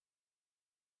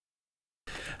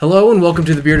Hello and welcome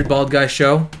to the Bearded Bald Guy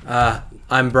Show.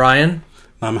 I'm Brian.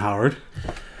 I'm Howard.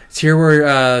 It's here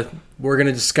where we're going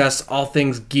to discuss all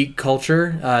things geek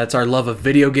culture. It's our love of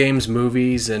video games,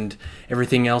 movies, and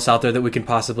everything else out there that we can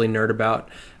possibly nerd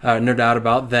out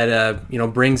about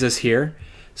that brings us here.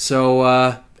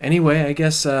 So anyway, I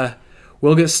guess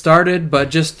we'll get started.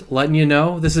 But just letting you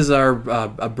know, this is our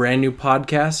a brand new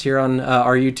podcast here on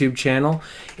our YouTube channel,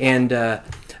 and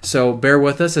so bear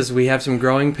with us as we have some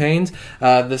growing pains.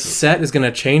 The set is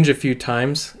going to change a few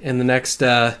times in the next,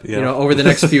 over the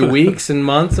next few weeks and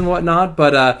months and whatnot.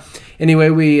 But anyway,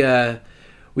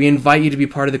 we invite you to be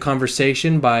part of the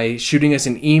conversation by shooting us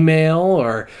an email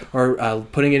or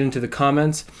putting it into the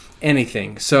comments,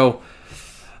 anything. So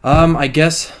I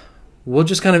guess we'll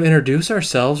just kind of introduce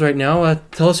ourselves right now.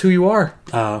 Tell us who you are.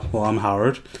 Well, I'm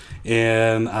Howard,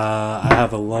 and I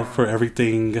have a love for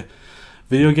everything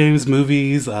video games,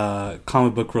 movies,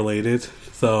 comic book related.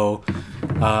 So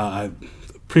I'm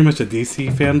pretty much a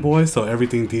DC fanboy, so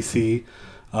everything DC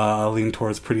I lean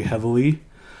towards pretty heavily.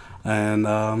 And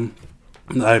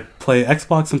I play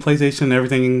Xbox and PlayStation and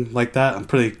everything like that. I'm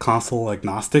pretty console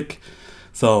agnostic,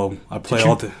 so I play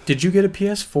all the... Did you get a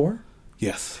PS4?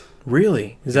 Yes.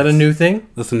 Really? Is that a new thing?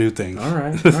 That's a new thing. All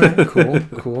right,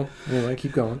 cool. Anyway,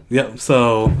 keep going. Yep,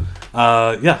 so,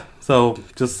 So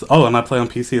just and I play on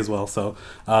PC as well. So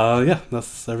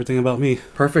that's everything about me.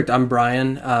 Perfect. I'm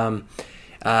Brian.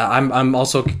 I'm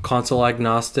also console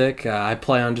agnostic. I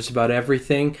play on just about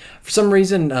everything. For some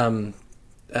reason,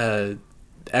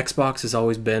 Xbox has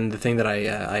always been the thing that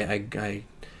I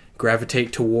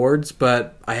gravitate towards.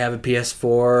 But I have a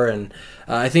PS4, and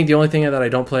I think the only thing that I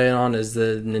don't play on is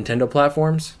the Nintendo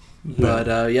platforms. But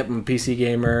I'm a PC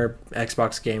gamer,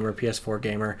 Xbox gamer, PS4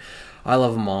 gamer. I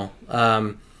love them all.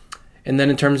 And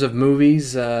then in terms of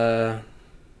movies, what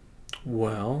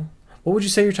would you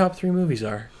say your top 3 movies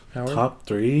are, Howard? Top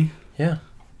 3? Yeah.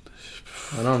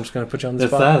 I know, I'm just going to put you on the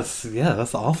spot.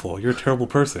 That's awful. You're a terrible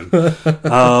person. Dark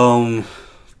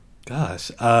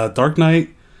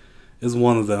Knight is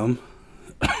one of them.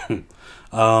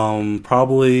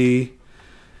 Probably,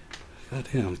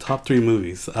 goddamn, top 3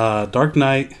 movies. Dark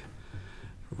Knight,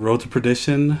 Road to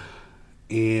Perdition,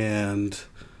 and...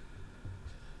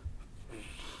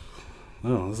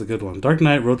 Oh, that's a good one. Dark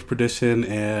Knight, Road to Perdition,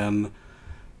 and I'm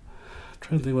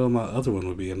trying to think what my other one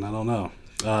would be, and I don't know.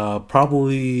 I'll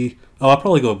probably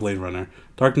go with Blade Runner.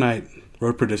 Dark Knight,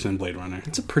 Road to Perdition, and Blade Runner.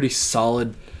 That's a pretty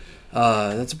solid.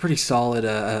 Lineup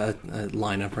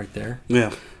right there.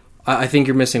 Yeah. I think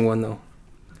you're missing one though,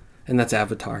 and that's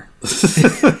Avatar.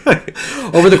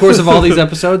 Over the course of all these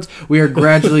episodes, we are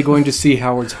gradually going to see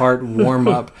Howard's heart warm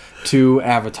up to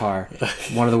Avatar,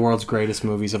 one of the world's greatest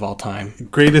movies of all time.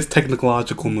 Greatest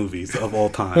technological movies of all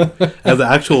time. As an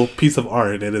actual piece of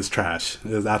art, it is trash.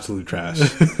 It is absolute trash.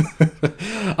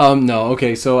 No,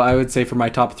 okay, so I would say for my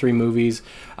top 3 movies,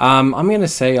 I'm going to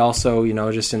say also,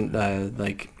 just in, I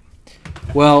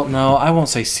won't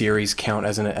say series count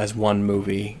as one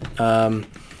movie.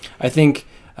 I think...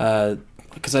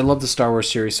 because I love the Star Wars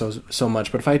series so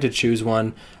much, but if I had to choose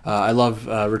one, I love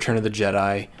Return of the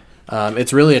Jedi.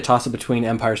 It's really a toss-up between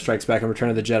Empire Strikes Back and Return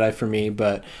of the Jedi for me,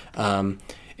 but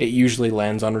it usually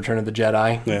lands on Return of the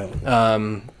Jedi. Yeah.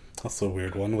 That's a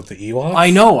weird one with the Ewoks.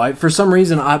 I know. For some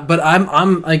reason,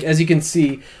 I'm like, as you can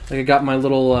see, like I got my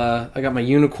little, I got my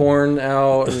unicorn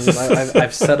out, and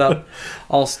I've set up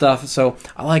all stuff. So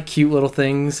I like cute little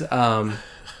things.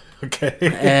 Okay.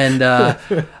 And I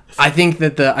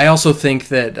also think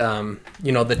that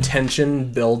the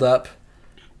tension build up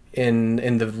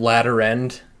in the latter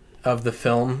end of the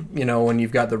film, when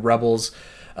you've got the rebels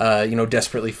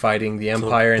desperately fighting the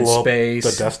Empire in space,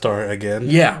 the Death Star again.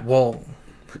 Yeah, well,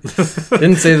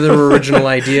 didn't say there were original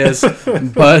ideas,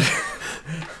 but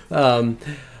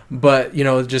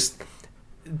just,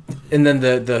 and then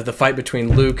the fight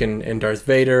between Luke and Darth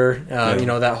Vader,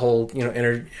 that whole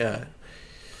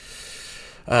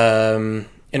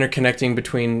interconnecting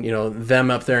between them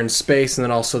up there in space and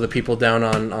then also the people down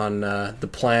on the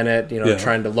planet,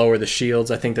 trying to lower the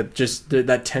shields. I think that just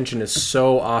that tension is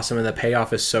so awesome and the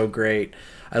payoff is so great.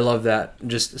 I love that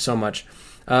just so much.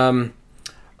 I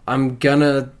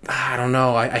don't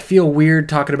know. I feel weird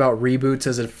talking about reboots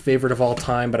as a favorite of all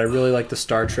time, but I really like the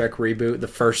Star Trek reboot, the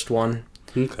first one,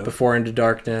 before Into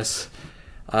Darkness.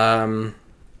 I don't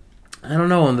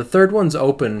know. And the third one's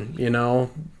open,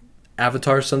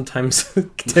 Avatar sometimes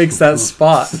takes that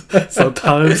spot.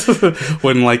 Sometimes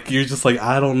when like you're just like,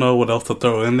 I don't know what else to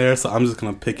throw in there, so I'm just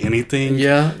gonna pick anything.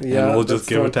 Yeah. And we'll just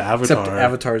give it to Avatar. Except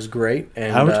Avatar is great,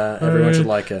 and everyone should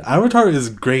like it. Avatar is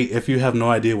great if you have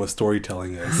no idea what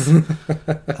storytelling is.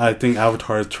 I think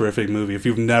Avatar is a terrific movie. If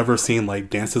you've never seen like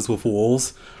Dances with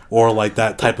Wolves or like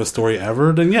that type of story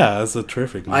ever, then yeah, it's a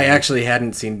terrific movie. I actually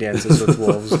hadn't seen Dances with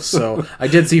Wolves, so I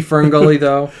did see Ferngully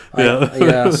though.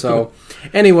 Yeah. So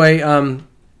anyway,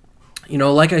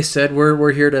 like I said,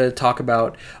 we're here to talk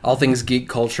about all things geek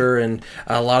culture, and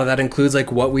a lot of that includes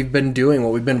like what we've been doing,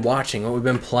 what we've been watching, what we've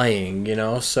been playing.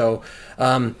 So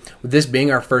with this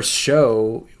being our first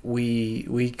show,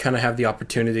 we kind of have the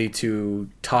opportunity to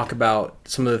talk about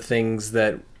some of the things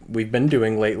that we've been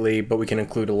doing lately, but we can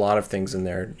include a lot of things in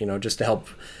there, just to help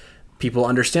people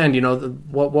understand,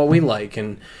 what we like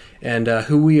and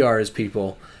who we are as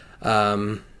people,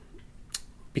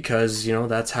 because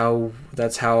that's how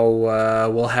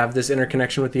we'll have this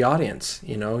interconnection with the audience,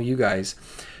 you guys.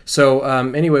 So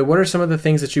anyway, what are some of the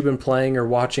things that you've been playing or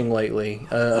watching lately,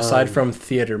 aside from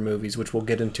theater movies, which we'll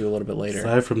get into a little bit later?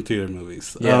 Aside from theater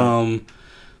movies, yeah.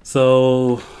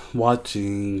 So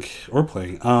watching or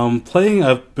playing. Playing,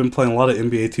 I've been playing a lot of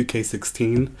NBA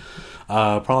 2K16.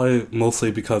 Probably mostly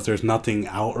because there's nothing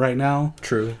out right now.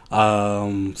 True.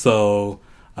 So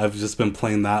I've just been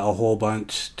playing that a whole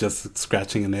bunch, just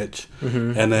scratching an itch.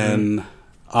 Mm-hmm. And then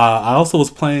I also was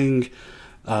playing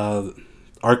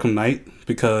Arkham Knight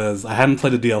because I hadn't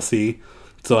played the DLC.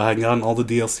 So I had gotten all the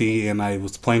DLC and I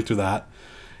was playing through that.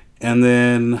 And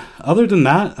then other than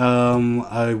that,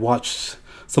 I watched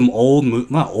some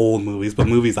not old movies, but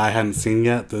movies I hadn't seen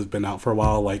yet that's been out for a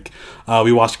while. Like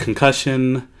we watched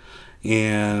Concussion,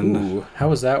 and ooh, how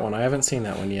was that one? I haven't seen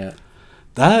that one yet.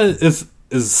 That is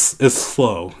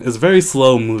slow. It's a very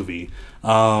slow movie.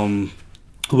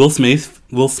 Will Smith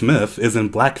is in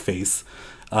blackface,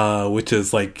 which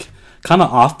is like kind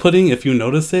of off-putting if you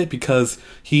notice it, because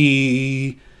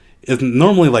he is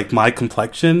normally like my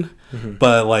complexion, mm-hmm.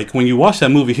 but like when you watch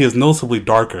that movie, he is noticeably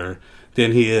darker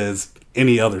than he is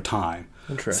any other time.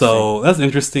 Interesting. So that's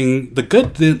interesting. The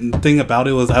good thing about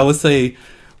it was, I would say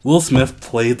Will Smith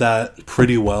played that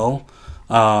pretty well.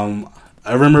 I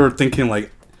remember thinking like,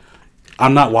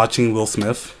 I'm not watching Will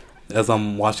Smith as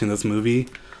I'm watching this movie.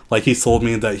 Like, he sold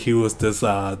me that he was this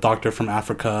doctor from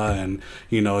Africa, and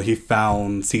he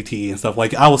found CTE and stuff.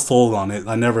 Like, I was sold on it.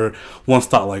 I never once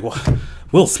thought like, what?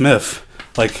 Will Smith,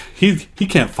 like he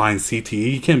can't find CTE.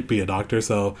 He can't be a doctor.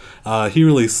 So he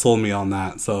really sold me on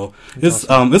that. So it's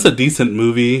awesome. It's a decent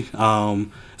movie,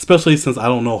 especially since I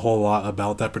don't know a whole lot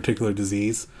about that particular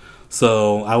disease.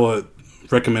 So I would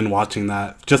recommend watching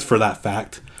that just for that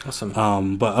fact.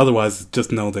 Awesome. But otherwise,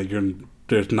 just know that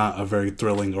there's not a very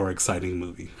thrilling or exciting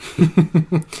movie.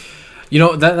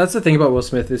 That's the thing about Will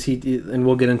Smith is and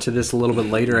we'll get into this a little bit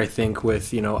later, I think,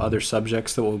 with other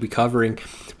subjects that we'll be covering,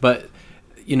 but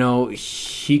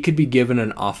he could be given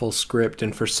an awful script,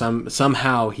 and for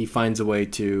somehow he finds a way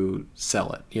to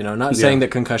sell it. Not saying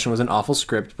that Concussion was an awful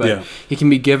script, but he can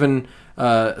be given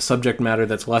subject matter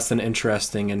that's less than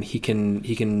interesting, and he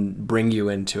can bring you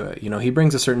into it. He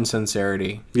brings a certain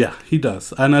sincerity. Yeah, he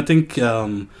does. And I think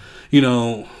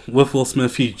with Will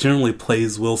Smith, he generally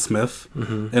plays Will Smith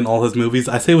mm-hmm. in all his movies.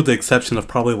 I say with the exception of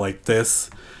probably like this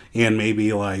and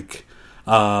maybe like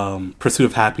Pursuit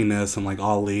of Happiness and like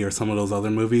Ali or some of those other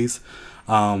movies.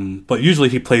 But usually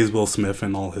he plays Will Smith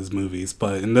in all his movies.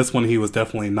 But in this one, he was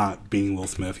definitely not being Will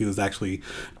Smith. He was actually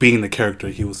being the character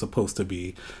he was supposed to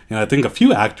be. And I think a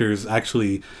few actors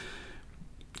actually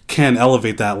can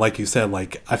elevate that, like you said.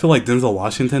 Like, I feel like Denzel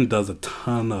Washington does a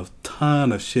ton of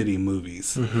shitty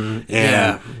movies. Mm-hmm. And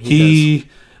yeah, he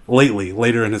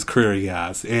later in his career, he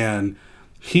has. And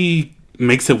he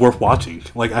makes it worth watching.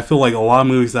 Like, I feel like a lot of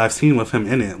movies that I've seen with him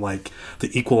in it, like The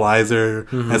Equalizer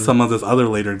mm-hmm. and some of this other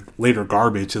later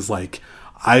garbage, is like,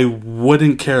 I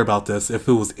wouldn't care about this if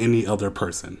it was any other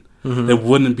person. Mm-hmm. It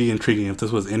wouldn't be intriguing if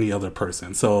this was any other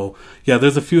person. So yeah,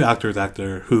 there's a few actors out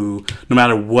there who, no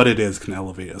matter what it is, can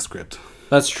elevate a script.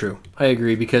 That's true. I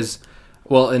agree, because,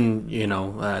 well, and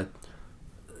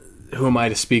who am I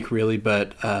to speak really,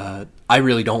 but I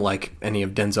really don't like any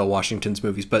of Denzel Washington's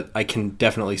movies, but I can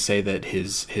definitely say that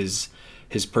his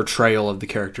portrayal of the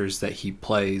characters that he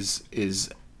plays is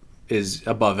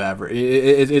above average.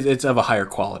 It's of a higher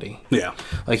quality. Yeah.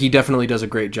 Like, he definitely does a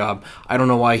great job. I don't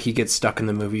know why he gets stuck in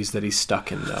the movies that he's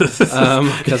stuck in, though.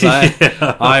 Because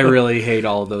I really hate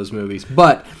all of those movies.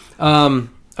 But,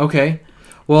 okay.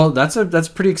 Well, that's a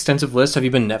pretty extensive list. Have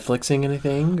you been Netflixing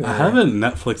anything? Or? I haven't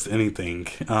Netflixed anything.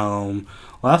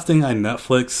 Last thing I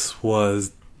Netflixed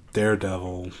was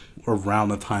Daredevil around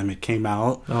the time it came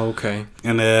out. Oh, okay.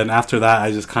 And then after that,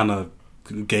 I just kind of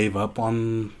gave up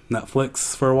on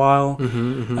Netflix for a while.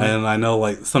 And I know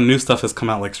like some new stuff has come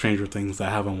out, like Stranger Things, that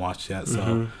I haven't watched yet.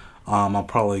 So I'll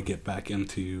probably get back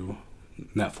into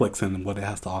Netflix and what it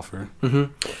has to offer.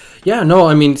 Yeah, no,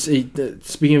 I mean,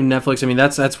 speaking of Netflix, I mean,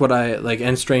 that's what I like,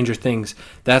 and Stranger Things.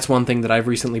 That's one thing that I've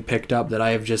recently picked up that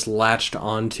I have just latched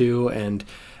onto, and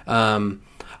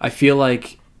I feel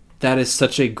like that is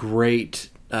such a great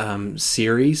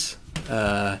series.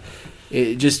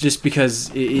 Just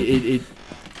because it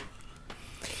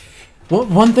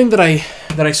one thing that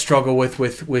I struggle with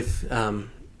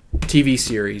TV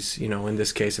series, you know, in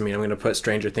this case, I mean, I'm going to put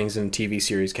Stranger Things in TV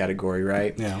series category,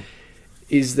 right? Yeah.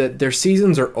 Is that their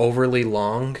seasons are overly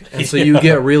long, and so you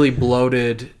get really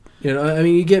bloated. You know, I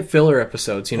mean, you get filler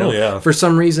episodes. You know, for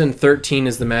some reason, 13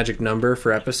 is the magic number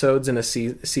for episodes in a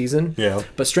season. Yeah.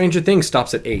 But Stranger Things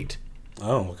stops at 8.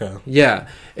 Oh, okay. Yeah,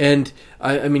 and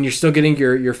I mean, you're still getting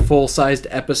your full-sized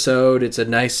episode. It's a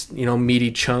nice, you know,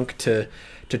 meaty chunk to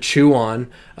chew on,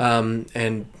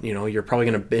 and you know, you're probably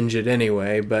going to binge it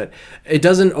anyway. But it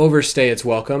doesn't overstay its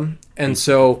welcome, and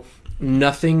so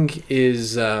nothing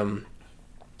is.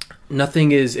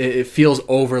 It feels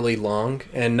overly long,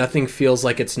 and nothing feels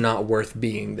like it's not worth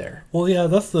being there. Well, yeah,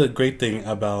 that's the great thing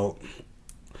about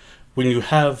when you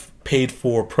have paid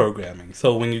for programming.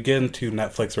 So when you get into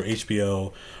Netflix or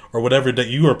HBO or whatever that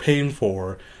you are paying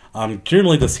for,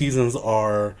 generally the seasons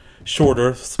are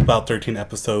shorter. It's about 13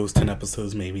 episodes, 10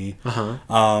 episodes maybe.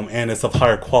 And it's of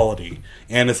higher quality,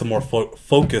 and it's a more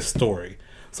focused story.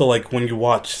 So like when you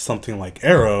watch something like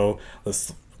Arrow,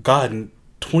 it's gotten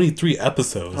 23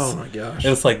 episodes. Oh my gosh.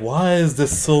 And it's like, why is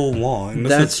this so long?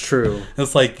 That's true.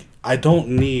 It's like, I don't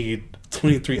need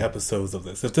 23 episodes of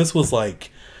this. If this was like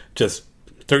just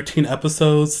 13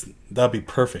 episodes, that'd be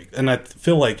perfect. And I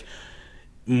feel like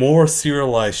more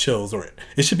serialized shows, or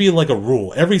it should be like a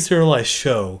rule. Every serialized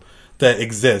show that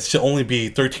exists should only be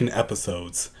 13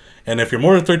 episodes. And if you're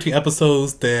more than 13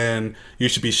 episodes, then you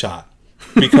should be shot.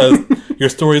 Because your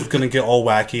story is going to get all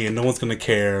wacky and no one's going to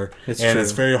care.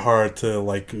 It's very hard to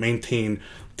like maintain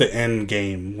the end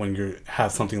game when you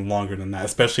have something longer than that,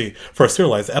 especially for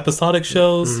serialized episodic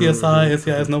shows. CSI,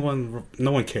 SCIs,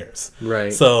 no one cares.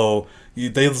 Right. So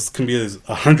they can be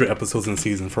 100 episodes in a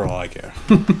season for all I care.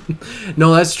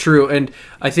 No, that's true. And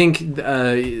I think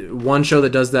one show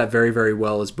that does that very, very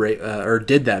well is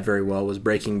did that very well was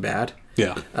Breaking Bad.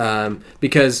 Yeah.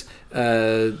 Because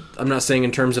I'm not saying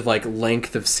in terms of like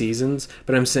length of seasons,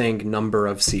 but I'm saying number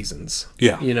of seasons.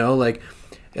 Yeah. You know, like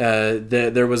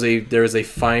there was a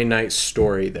finite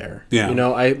story there. Yeah. You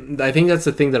know, I think that's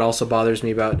the thing that also bothers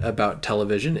me about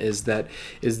television is that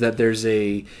there's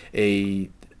this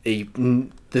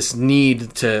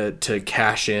need to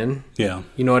cash in. Yeah.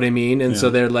 You know what I mean? And so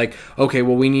they're like, okay,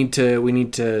 well we need to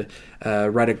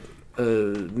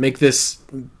make this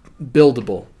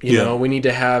buildable. You know, we need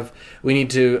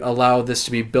to allow this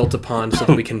to be built upon so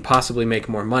that we can possibly make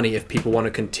more money if people want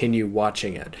to continue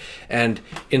watching it. And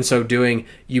in so doing,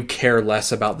 you care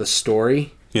less about the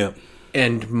story. Yeah.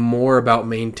 And more about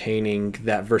maintaining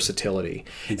that versatility.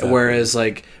 Exactly. Whereas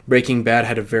like Breaking Bad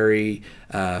had a very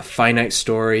finite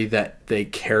story that they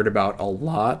cared about a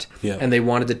lot. Yeah. And they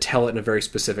wanted to tell it in a very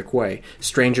specific way.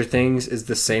 Stranger Things is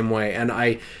the same way. And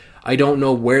I don't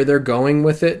know where they're going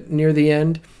with it near the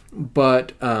end,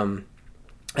 but I'm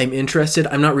interested.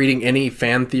 I'm not reading any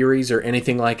fan theories or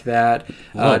anything like that.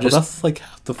 But that's like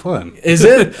half the fun. Is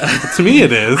it? To me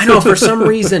it is. I know, for some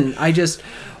reason, I just...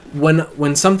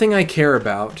 When something I care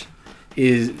about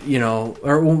is, you know,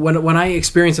 or when I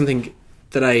experience something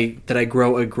that I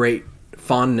grow a great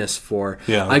fondness for,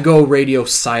 I go radio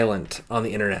silent on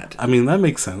the internet. I mean, that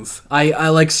makes sense. I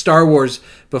like Star Wars.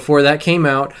 Before that came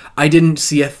out, I didn't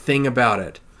see a thing about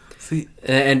it. See,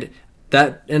 and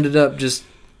that ended up just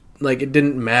like it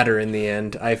didn't matter in the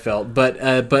end, I felt.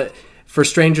 But for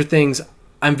Stranger Things,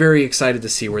 I'm very excited to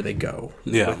see where they go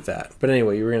with that. But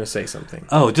anyway, you were going to say something.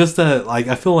 Oh, just that, like,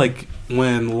 I feel like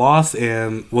when Lost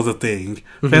was a thing,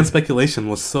 fan speculation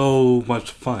was so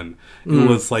much fun. It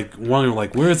was like wondering,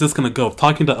 like, where is this going to go?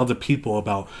 Talking to other people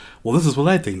about, well, this is what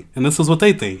I think, and this is what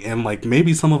they think, and like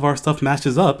maybe some of our stuff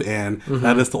matches up, and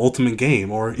that is the ultimate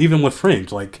game. Or even with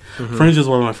Fringe, like Fringe is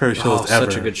one of my favorite shows ever.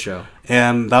 Such a good show,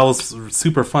 and that was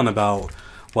super fun about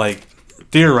like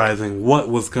theorizing what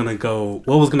was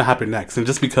gonna happen next, and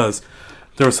just because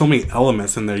there were so many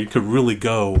elements in there, you could really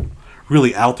go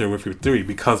really out there with your theory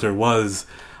because there was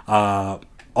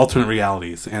alternate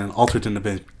realities and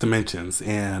alternate dimensions,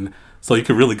 and so you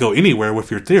could really go anywhere with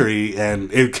your theory,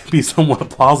 and it could be somewhat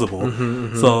plausible.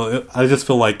 So I just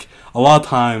feel like a lot of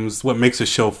times what makes a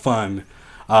show fun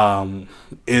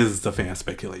is the fan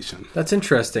speculation. That's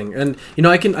interesting, and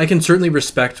I can certainly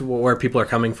respect where people are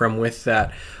coming from with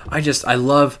that. I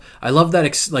love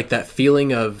that like that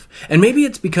feeling of, and maybe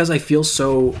it's because I feel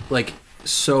so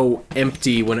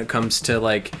empty when it comes to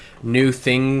like new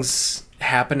things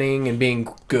happening and being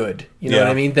good. You know what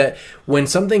I mean? That when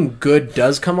something good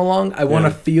does come along, I want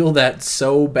to feel that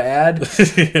so bad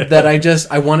that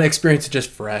I want to experience it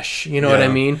just fresh. You know what I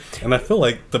mean? And I feel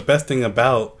like the best thing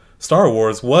about Star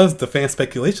Wars was the fan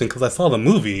speculation, because I saw the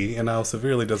movie and I was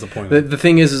severely disappointed. The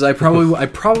thing is I probably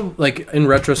like in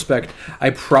retrospect,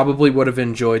 I probably would have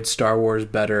enjoyed Star Wars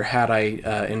better had I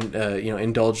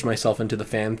indulged myself into the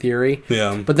fan theory.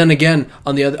 Yeah. But then again,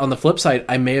 on the flip side,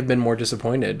 I may have been more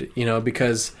disappointed,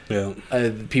 because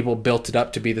people built it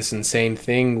up to be this insane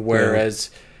thing,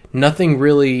 whereas nothing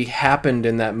really happened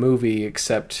in that movie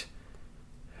except,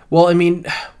 well, I mean,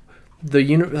 I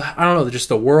don't know, just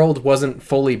the world wasn't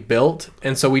fully built,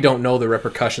 and so we don't know the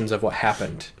repercussions of what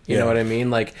happened. You know what I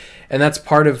mean? Like, and that's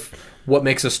part of what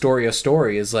makes a story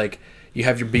is like, you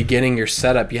have your beginning, your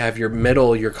setup, you have your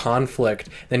middle, your conflict,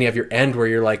 then you have your end where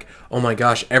you're like, oh my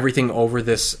gosh, everything over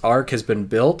this arc has been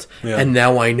built, and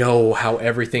now I know how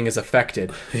everything is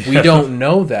affected. We don't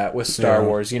know that with Star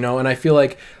Wars, and I feel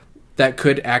like that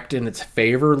could act in its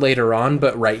favor later on,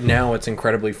 but right now it's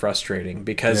incredibly frustrating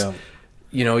because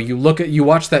you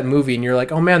watch that movie and you're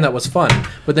like, oh man, that was fun.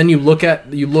 But then you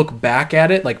look back at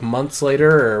it like months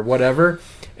later or whatever,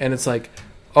 and it's like,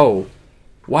 oh,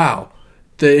 wow,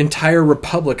 the entire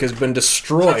Republic has been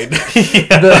destroyed.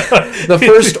 The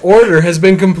First Order has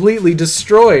been completely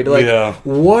destroyed. Like,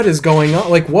 what is going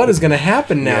on? Like, what is going to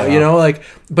happen now?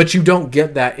 But you don't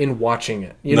get that in watching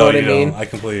it. You know what I mean? I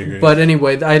completely agree. But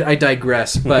anyway, I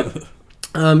digress. But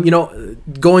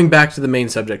going back to the main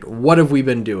subject, what have we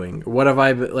been doing? What have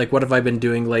I been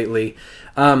doing lately?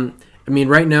 I mean,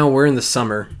 right now we're in the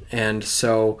summer, and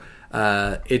so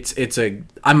I'm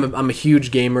a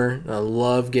huge gamer. I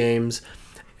love games,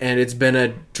 and it's been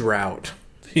a drought.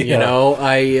 I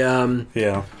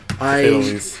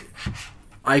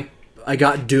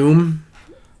got Doom.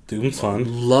 Doom's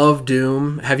fun. Love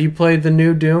Doom. Have you played the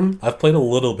new Doom? I've played a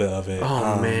little bit of it.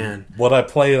 Oh man, what I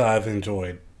played, I've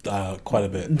enjoyed quite a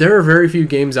bit. There are very few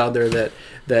games out there that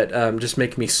just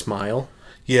make me smile.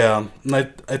 Yeah, and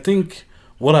I think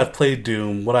what I've played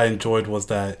Doom, what I enjoyed was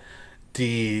that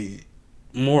the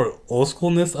more old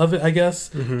schoolness of it, I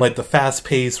guess, like the fast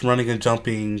paced running and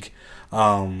jumping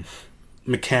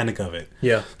mechanic of it.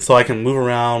 Yeah. So I can move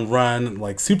around, run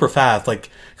like super fast, like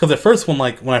because at first when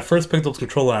I first picked up the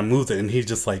controller, I moved it, and he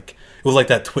just like it was like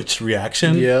that twitch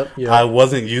reaction. Yeah. I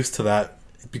wasn't used to that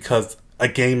because a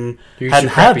game You're hadn't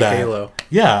had that. Halo.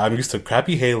 Yeah, I'm used to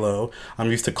crappy Halo. I'm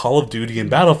used to Call of Duty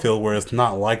and Battlefield, where it's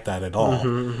not like that at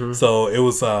all. So it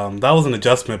was that was an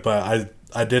adjustment, but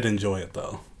I did enjoy it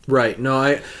though. Right. No,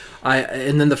 I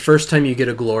and then the first time you get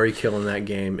a glory kill in that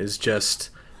game is just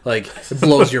like it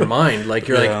blows your mind. Like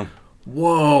you're like,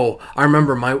 whoa! I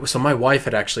remember my wife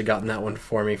had actually gotten that one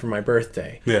for me for my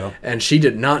birthday. Yeah, and she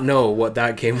did not know what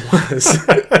that game was.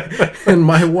 And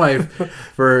my wife,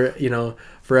 for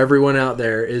everyone out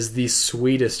there, is the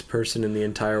sweetest person in the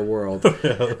entire world.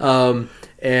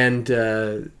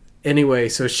 Anyway,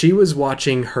 so she was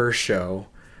watching her show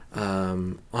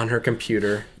on her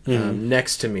computer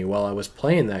next to me while I was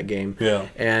playing that game. Yeah.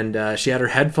 And she had her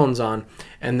headphones on,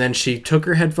 and then she took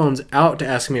her headphones out to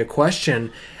ask me a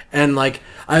question. And like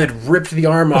I had ripped the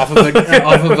arm off of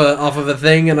a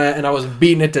thing, and I was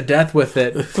beating it to death with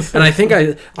it. And I think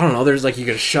I don't know. There's like you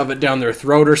could shove it down their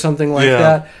throat or something like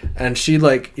that. And she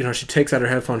she takes out her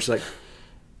headphones. She's like,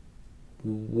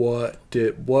 what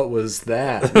was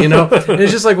that? And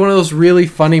it's just like one of those really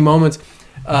funny moments.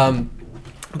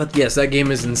 But yes, that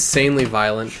game is insanely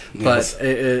violent, but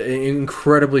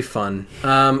incredibly fun.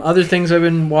 Other things I've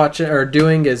been watching or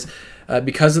doing is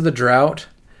because of the drought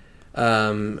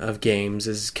of games,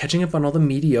 is catching up on all the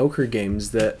mediocre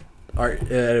games that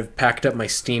have packed up my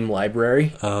Steam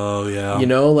library. Oh yeah.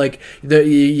 Like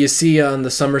you see on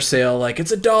the summer sale, like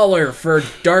it's $1 for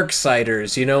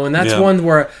Darksiders, and that's one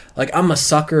where like I'm a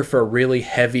sucker for really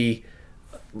heavy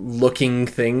looking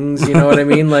things, you know what I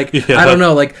mean? Like I don't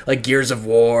know, like Gears of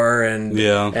War and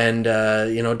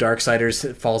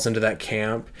Darksiders falls into that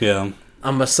camp. Yeah.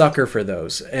 I'm a sucker for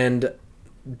those. And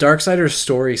Darksiders'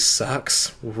 story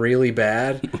sucks really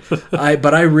bad.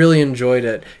 But I really enjoyed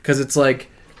it because it's like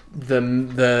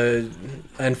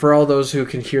and for all those who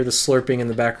can hear the slurping in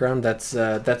the background,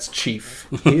 that's Chief.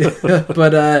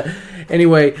 But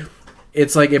anyway,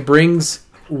 it's like it brings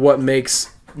what makes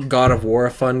God of War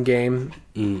a fun game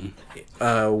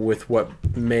with what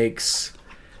makes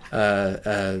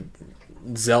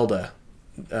Zelda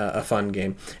a fun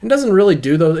game. It doesn't really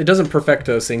do those. It doesn't perfect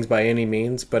those things by any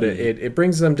means, but it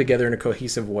brings them together in a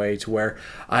cohesive way to where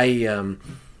I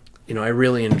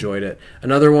really enjoyed it.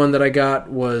 Another one that I got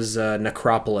was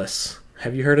Necropolis.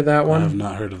 Have you heard of that one? I have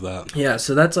not heard of that. Yeah,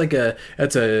 so that's a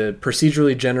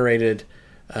procedurally generated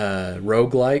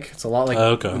roguelike. It's a lot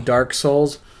like Dark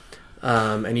Souls,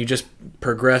 and you just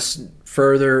progress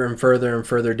further and further and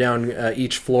further down.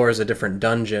 Each floor is a different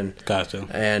dungeon. Gotcha.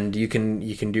 And you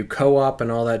can do co-op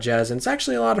and all that jazz, and it's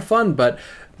actually a lot of fun, but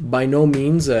by no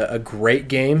means a great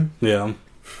game. Yeah.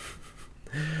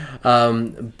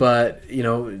 But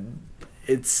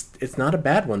it's not a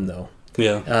bad one though.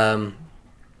 Yeah.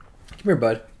 Come here,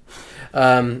 bud.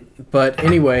 But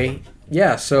anyway,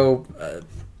 yeah, so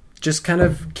just kind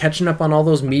of catching up on all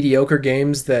those mediocre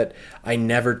games that I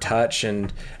never touch,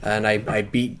 and I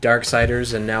beat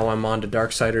Darksiders, and now I'm on to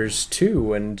Darksiders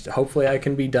 2, and hopefully I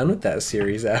can be done with that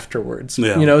series afterwards.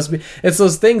 Yeah. It's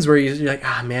those things where you're like,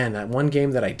 man, that one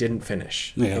game that I didn't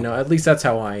finish. Yeah. At least that's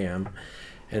how I am.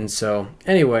 And so,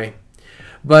 anyway...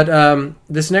 But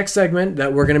this next segment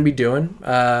that we're going to be doing,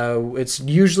 it's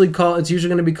usually going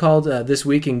to be called This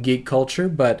Week in Geek Culture.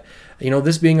 But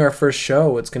this being our first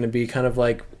show, it's going to be kind of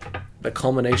like the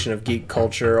culmination of geek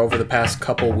culture over the past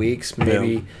couple weeks,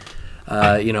 maybe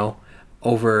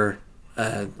over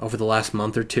the last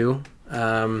month or two.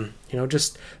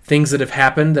 Just things that have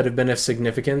happened that have been of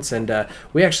significance, and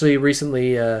we actually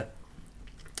recently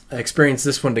experienced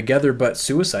this one together, but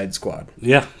Suicide Squad.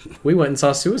 Yeah. We went and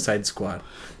saw Suicide Squad.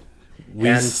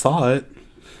 We saw it.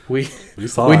 We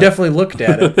saw we it. definitely looked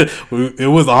at it. It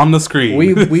was on the screen.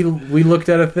 We looked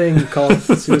at a thing called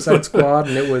Suicide Squad,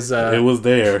 and it was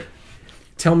there.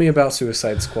 Tell me about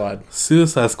Suicide Squad.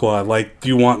 Suicide Squad. Like, do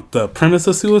you want the premise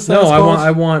of Suicide Squad?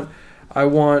 No,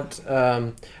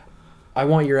 I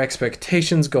want your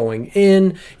expectations going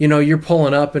in. You're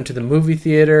pulling up into the movie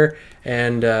theater,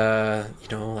 and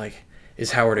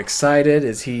is Howard excited?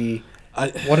 Is he?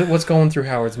 What's going through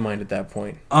Howard's mind at that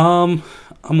point? I'm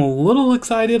a little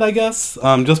excited, I guess.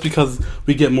 Just because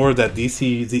we get more of that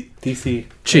DC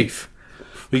Chief.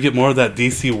 We get more of that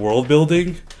DC world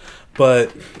building,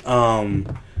 but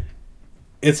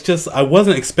it's just I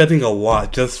wasn't expecting a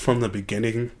lot just from the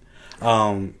beginning.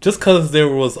 Just because there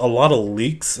was a lot of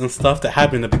leaks and stuff that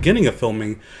happened in the beginning of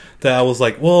filming that I was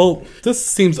like, well, this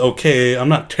seems okay. I'm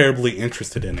not terribly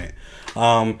interested in it.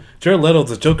 Jared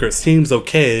Leto's Joker seems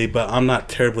okay, but I'm not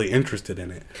terribly interested in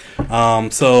it.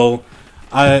 So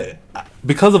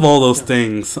because of all those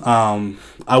things,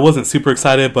 I wasn't super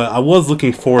excited, but I was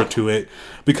looking forward to it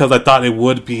because I thought it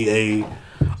would be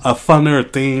a funner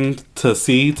thing to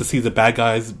see the bad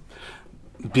guys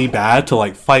be bad, to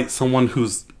like fight someone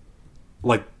who's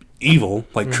like evil,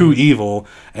 like true evil,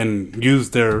 and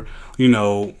use their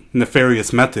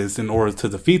nefarious methods in order to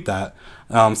defeat that.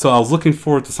 So I was looking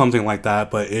forward to something like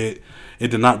that, but it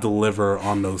did not deliver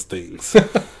on those things.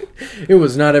 It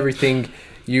was not everything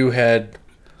you had.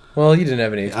 Well, you didn't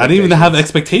have any. I didn't even have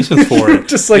expectations for it.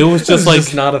 This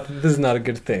is not a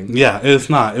good thing. Yeah, it's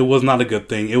not. It was not a good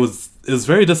thing. It was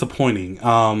very disappointing.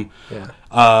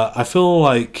 I feel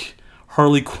like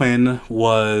Harley Quinn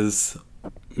was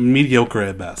mediocre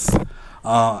at best.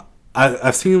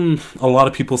 I've seen a lot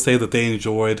of people say that they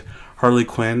enjoyed Harley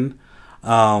Quinn.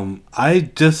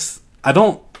 I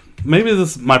don't. Maybe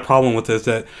this is my problem with this,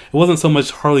 that it wasn't so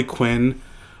much Harley Quinn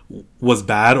was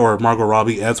bad or Margot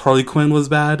Robbie as Harley Quinn was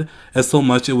bad, as so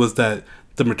much it was that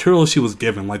the material she was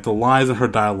given, like the lines in her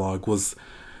dialogue, was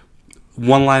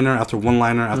one-liner after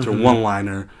one-liner after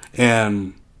one-liner,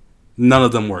 and none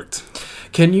of them worked.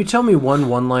 Can you tell me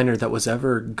one-liner that was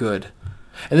ever good?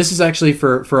 And this is actually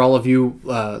for all of you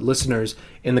listeners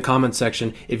in the comments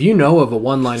section. If you know of a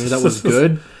one-liner that was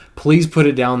good, please put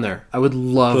it down there. I would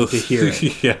love to hear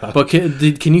it. Yeah. But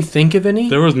can you think of any?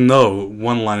 There was no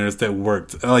one-liners that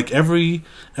worked. Like every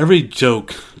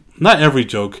joke, not every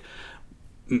joke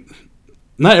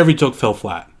fell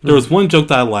flat. There was one joke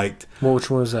that I liked. Well, which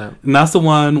one was that? And that's the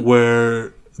one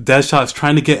where Deadshot's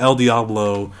trying to get El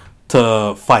Diablo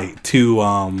to fight,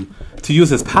 to use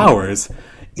his powers.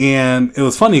 And it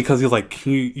was funny because he was like,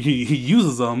 he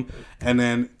uses them, and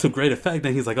then to great effect,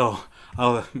 and he's like, oh,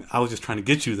 I was just trying to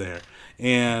get you there.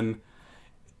 And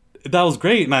that was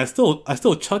great, and I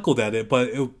still chuckled at it, but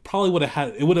it probably would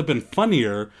have been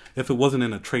funnier if it wasn't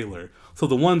in a trailer. So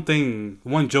the one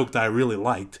joke that I really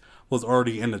liked was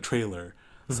already in the trailer.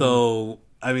 Mm-hmm. So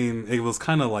I mean, it was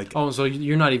kind of like, oh, so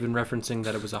you're not even referencing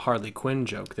that it was a Harley Quinn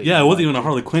joke? Yeah, it wasn't even a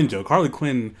Harley Quinn joke. Harley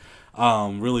Quinn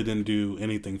really didn't do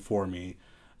anything for me.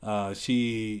 I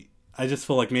just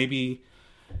feel like maybe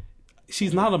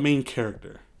she's not a main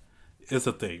character. Is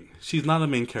a thing. She's not a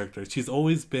main character. She's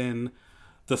always been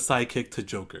the sidekick to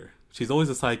Joker. She's always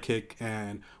a sidekick,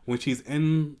 and when she's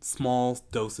in small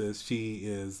doses, she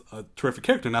is a terrific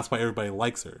character, and that's why everybody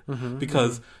likes her.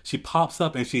 Because she pops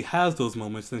up and she has those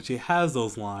moments, and she has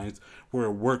those lines where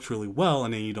it works really well,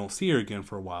 and then you don't see her again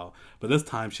for a while. But this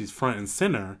time, she's front and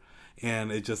center,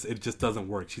 and it just doesn't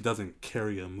work. She doesn't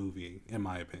carry a movie, in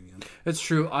my opinion. It's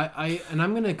true. And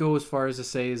I'm gonna go as far as to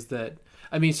say is that,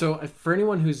 I mean, so for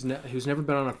anyone who's never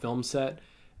been on a film set,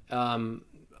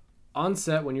 on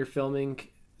set when you're filming,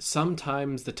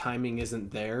 sometimes the timing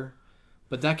isn't there,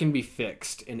 but that can be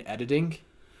fixed in editing.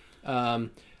 A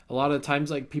lot of the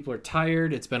times, like, people are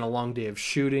tired, it's been a long day of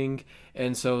shooting,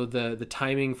 and so the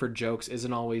timing for jokes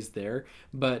isn't always there.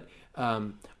 But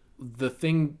the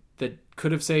thing that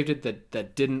could have saved it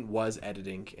that didn't was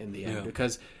editing in the end,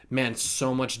 because man,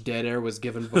 so much dead air was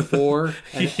given before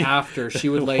and after she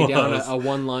would lay down a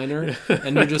one-liner,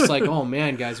 and you're just like, oh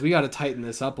man, guys, we got to tighten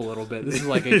this up a little bit. This is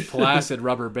like a flaccid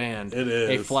rubber band. It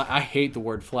is. I hate the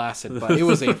word flaccid, but it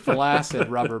was a flaccid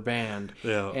rubber band,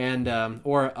 and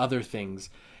or other things,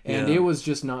 and it was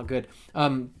just not good.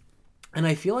 And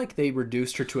I feel like they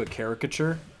reduced her to a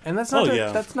caricature, and that's not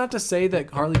that's not to say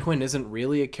that Harley Quinn isn't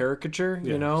really a caricature,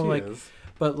 you know, like,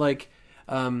 but like,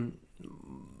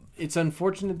 it's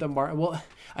unfortunate that well,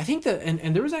 I think that,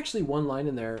 and there was actually one line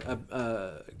in there,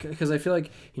 because I feel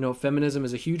like, you know, feminism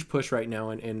is a huge push right now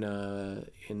in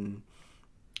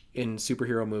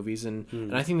superhero movies,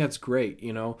 and I think that's great,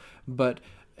 you know, but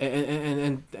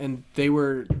and they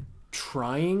were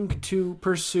trying to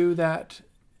pursue that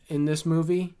in this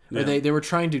movie. Or they were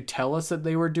trying to tell us that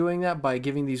they were doing that by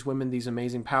giving these women these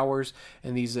amazing powers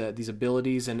and these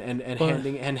abilities and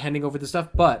handing over the stuff.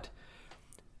 But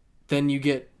then you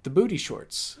get the booty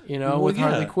shorts, you know, with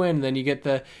Harley Quinn. Then you get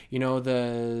the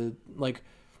like.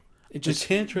 It just,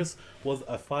 the Enchantress was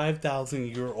a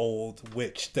 5,000-year-old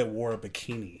witch that wore a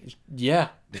bikini. Yeah,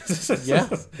 yeah.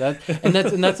 That's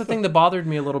the thing that bothered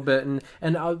me a little bit.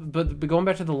 But going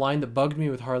back to the line that bugged me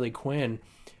with Harley Quinn.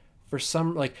 For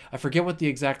some, like, I forget what the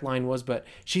exact line was, but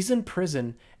she's in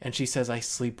prison and she says, "I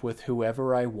sleep with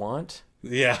whoever I want."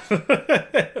 Yeah.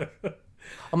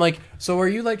 I'm like, so are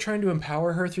you like trying to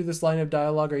empower her through this line of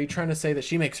dialogue? Or are you trying to say that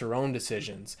she makes her own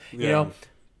decisions? You know,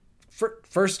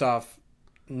 first off,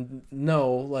 no,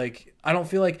 like, I don't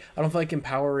feel like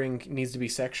empowering needs to be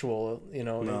sexual, you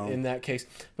know, in that case.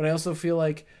 But I also feel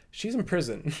like she's in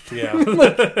prison. Yeah.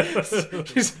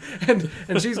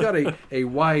 she's got a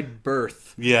wide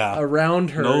berth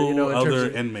around her. No, you know,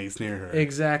 other inmates near her.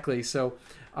 Exactly. So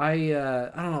I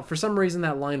don't know. For some reason,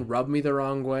 that line rubbed me the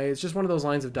wrong way. It's just one of those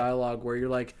lines of dialogue where you're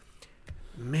like,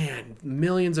 man,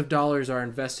 millions of dollars are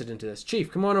invested into this. Chief,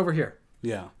 come on over here.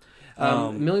 Yeah.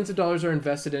 Millions of dollars are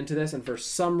invested into this, and for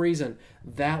some reason,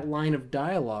 that line of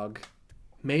dialogue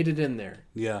made it in there.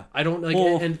 Yeah. I don't like,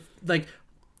 and like,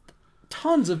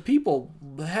 tons of people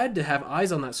had to have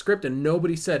eyes on that script, and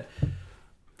nobody said,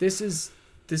 "This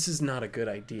is not a good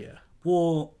idea."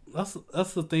 Well, that's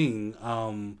the thing.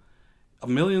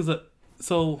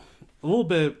 So a little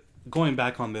bit going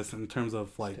back on this in terms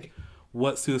of like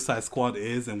what Suicide Squad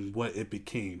is and what it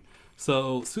became.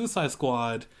 So Suicide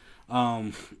Squad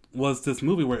was this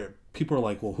movie where people are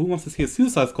like, well, who wants to see a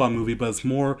Suicide Squad movie? But as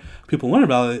more people learn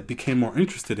about it, became more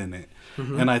interested in it.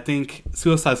 And I think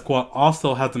Suicide Squad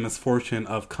also had the misfortune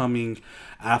of coming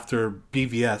after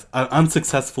BVS, an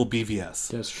unsuccessful BVS.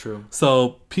 That's true.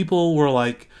 So people were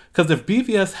like, because if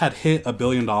BVS had hit $1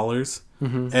 billion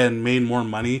and made more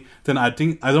money, then I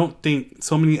don't think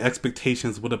so many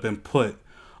expectations would have been put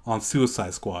on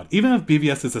Suicide Squad. Even if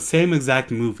BVS is the same exact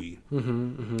movie,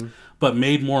 but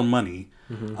made more money,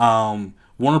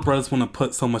 Warner Bros. Wouldn't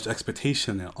put so much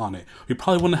expectation on it. We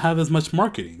probably wouldn't have as much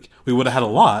marketing. We would have had a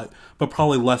lot, but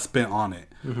probably less spent on it.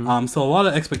 So a lot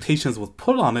of expectations was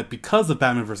put on it because of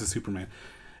Batman vs. Superman.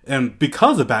 And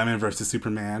because of Batman vs.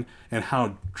 Superman and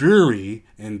how dreary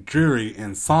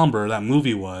and somber that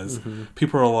movie was,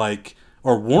 people are like,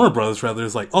 or Warner Bros. Rather,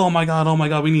 is like, oh my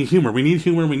god, we need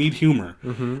humor.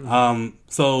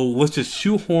 So let's just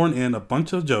shoehorn in a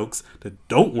bunch of jokes that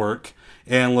don't work,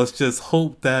 and let's just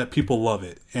hope that people love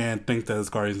it and think that it's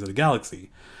Guardians of the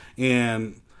Galaxy.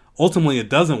 And ultimately, it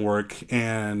doesn't work,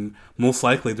 and most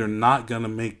likely they're not going to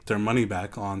make their money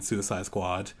back on Suicide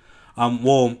Squad.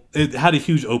 Well, it had a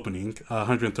huge opening,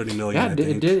 130 million. Yeah,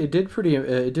 it did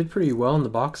pretty well in the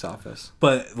box office.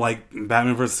 But like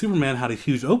Batman vs. Superman had a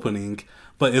huge opening,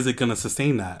 but is it going to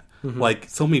sustain that? Like,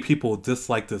 so many people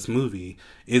dislike this movie.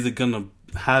 Is it going to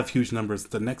have huge numbers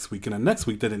the next week and the next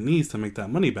week that it needs to make that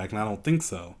money back? And I don't think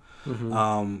so.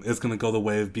 It's going to go the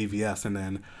way of BVS, and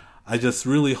then I just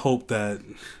really hope that,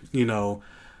 you know,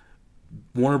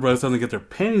 Warner Bros. Doesn't get their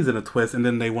panties in a twist, and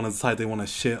then they want to decide they want to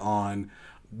shit on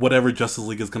whatever Justice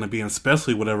League is going to be, and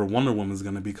especially whatever Wonder Woman is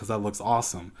going to be, because that looks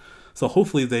awesome. So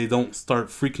hopefully they don't start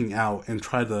freaking out and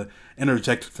try to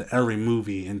interject into every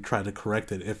movie and try to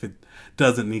correct it if it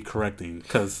doesn't need correcting,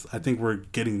 because I think we're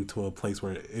getting to a place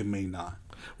where it may not.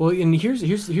 Well, and here's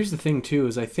the thing too,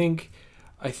 is I think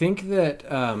that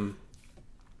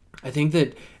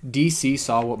DC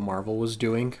saw what Marvel was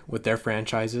doing with their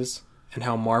franchises and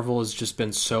how Marvel has just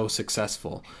been so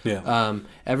successful. Yeah.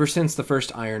 Ever since the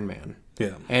first Iron Man.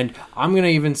 Yeah. And I'm going to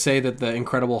even say that the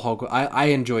Incredible Hulk, I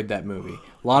enjoyed that movie.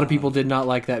 A lot of people did not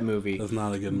like that movie. That's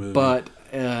not a good movie. But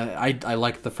I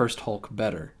liked the first Hulk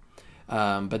better.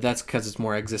 But that's because it's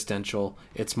more existential.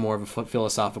 It's more of a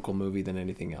philosophical movie than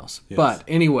anything else. Yes. But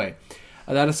anyway,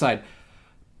 that aside,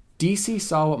 DC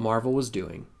saw what Marvel was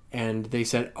doing, and they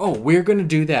said, oh, we're going to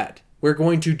do that. We're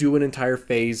going to do an entire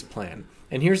phase plan.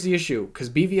 And here's the issue,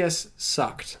 because BVS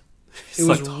sucked. It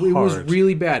was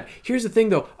really bad. Here's the thing,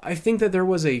 though. I think that there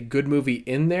was a good movie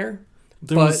in there,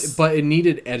 but it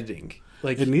needed editing.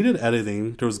 It needed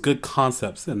editing. There was good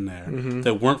concepts in there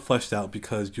that weren't fleshed out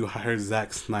because you hired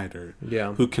Zack Snyder,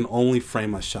 who can only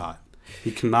frame a shot.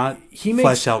 He cannot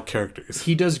flesh out characters.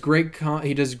 He does great.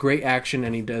 He does great action,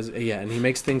 and he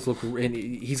makes things look. And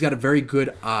he's got a very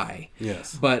good eye.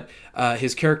 Yes, but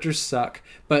his characters suck.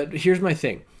 But here's my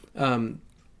thing.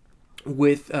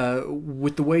 With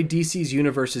the way DC's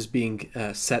universe is being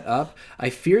set up,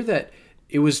 I fear that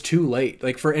it was too late.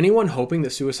 Like, for anyone hoping that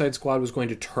Suicide Squad was going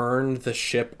to turn the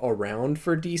ship around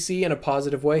for DC in a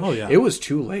positive way, it was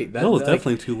too late. That was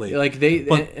definitely too late.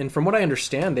 And from what I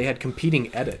understand, they had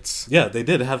competing edits. Yeah, they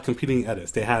did have competing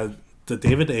edits. They had the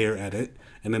David Ayer edit,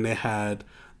 and then they had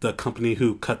the company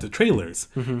who cut the trailers,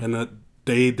 and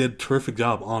they did a terrific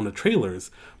job on the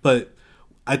trailers. But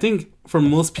I think for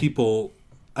most people,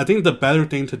 I think the better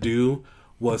thing to do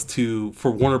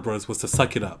for Warner Bros. Was to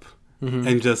suck it up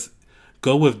and just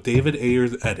go with David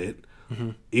Ayer's edit,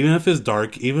 even if it's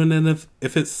dark, even if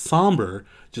it's somber.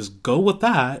 Just go with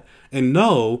that and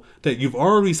know that you've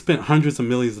already spent hundreds of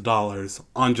millions of dollars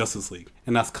on Justice League,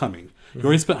 and that's coming. You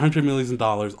already spent hundreds of millions of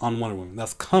dollars on Wonder Woman,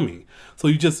 that's coming. So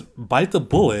you just bite the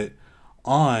bullet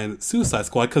on Suicide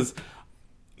Squad, because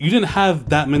you didn't have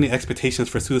that many expectations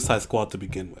for Suicide Squad to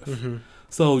begin with.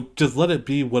 So just let it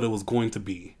be what it was going to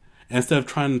be, instead of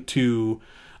trying to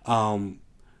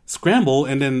scramble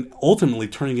and then ultimately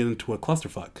turning it into a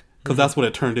clusterfuck, because that's what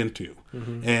it turned into.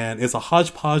 And it's a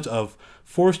hodgepodge of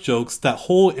forced jokes. That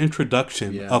whole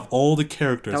introduction of all the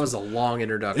characters, that was a long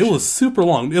introduction. It was super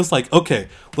long. It was like, okay,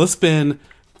 let's spend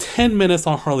 10 minutes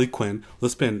on Harley Quinn,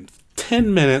 let's spend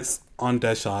 10 minutes on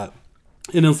Deadshot,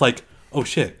 and it's like, oh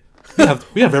shit,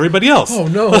 we have everybody else. Oh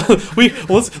no.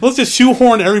 let's just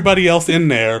shoehorn everybody else in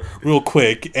there real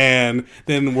quick, and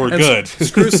then we're good.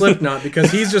 Screw Slipknot,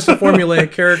 because he's just a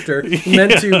formulaic character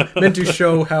meant to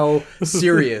show how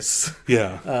serious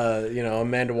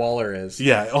Amanda Waller is.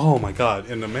 Yeah. Oh my god.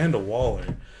 And Amanda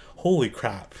Waller, holy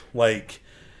crap. Like,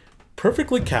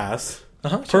 perfectly cast,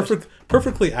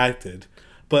 perfectly acted,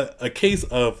 but a case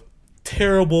of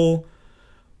terrible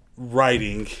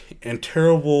writing and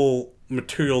terrible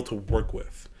material to work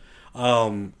with.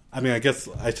 I guess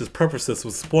I just preface this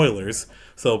with spoilers.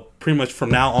 So pretty much from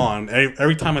now on,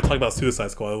 every time I talk about Suicide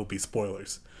Squad, it will be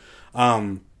spoilers.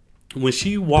 When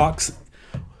she walks,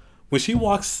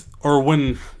 or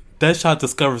when Deadshot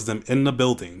discovers them in the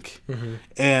building,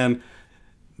 and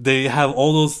they have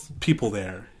all those people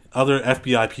there, other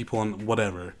FBI people and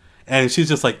whatever, and she's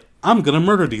just like, I'm gonna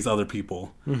murder these other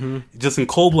people, just in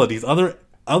cold blood. These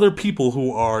other people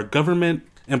who are government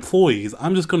employees,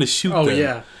 I'm just going to shoot them.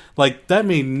 Yeah. Like, that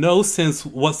made no sense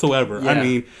whatsoever. Yeah. I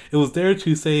mean, it was there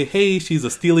to say, hey, she's a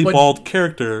steely bald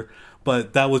character,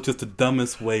 but that was just the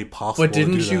dumbest way possible. But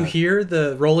didn't you hear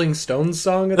the Rolling Stones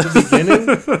song at the beginning?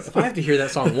 If I have to hear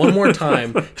that song one more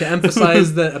time to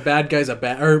emphasize that a bad guy's a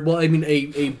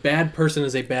bad person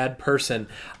is a bad person,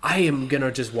 I am going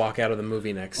to just walk out of the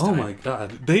movie next time. Oh my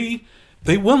god. They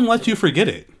wouldn't let you forget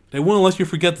it. They wouldn't let you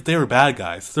forget that they were bad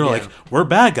guys. They're like, we're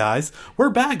bad guys. We're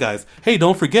bad guys. Hey,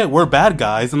 don't forget, we're bad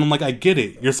guys. And I'm like, I get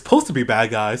it. You're supposed to be bad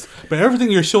guys. But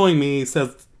everything you're showing me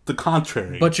says the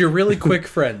contrary. But you're really quick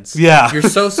friends. Yeah. You're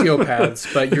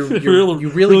sociopaths, but you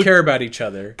really care about each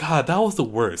other. God, that was the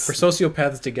worst. For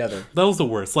sociopaths together. That was the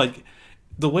worst. Like,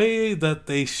 the way that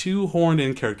they shoehorned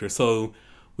in characters. So,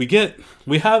 we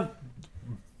have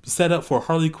set up for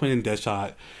Harley Quinn and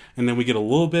Deadshot, and then we get a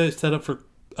little bit set up for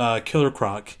Killer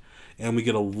Croc, and we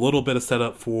get a little bit of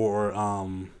setup for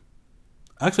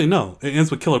Actually, no. It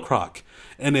ends with Killer Croc.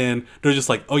 And then they're just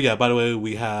like, oh yeah, by the way,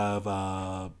 we have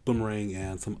Boomerang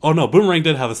and some... Oh no, Boomerang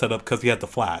did have a setup because he had the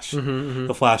Flash.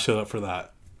 The Flash showed up for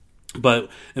that. And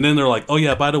then they're like, oh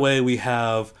yeah, by the way, we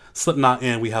have Slipknot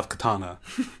and we have Katana.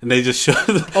 And they just show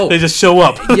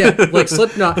up. Yeah, like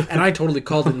Slipknot. And I totally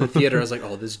called it in the theater. I was like,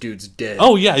 oh, this dude's dead.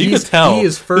 Oh yeah, you could tell. He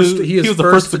is first. He was the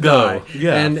first to die.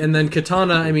 Yeah. And then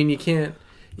Katana, I mean, you can't...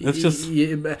 It's just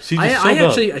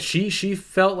she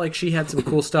felt like she had some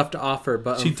cool stuff to offer,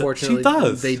 but unfortunately, she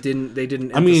does. They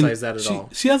didn't emphasize that at all.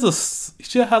 She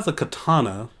has a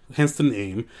katana, hence the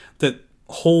name, that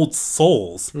holds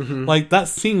souls. Like that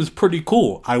seems pretty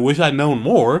cool. I wish I'd known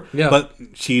more, but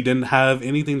she didn't have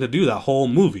anything to do that whole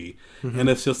movie, and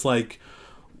it's just like,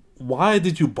 why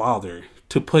did you bother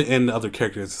to put in the other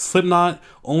characters? Slipknot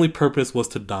only purpose was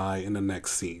to die in the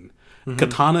next scene.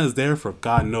 Katana is there for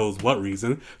God knows what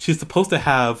reason. She's supposed to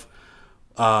have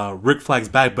Rick Flag's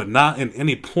back, but not at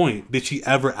any point did she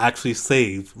ever actually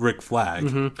save Rick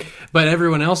Flag. But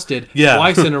everyone else did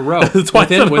twice in a row.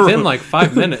 Within like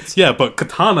 5 minutes. Yeah, but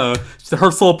Katana, her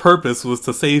sole purpose was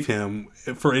to save him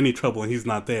for any trouble, and he's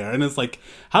not there. And it's like,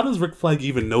 how does Rick Flag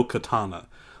even know Katana?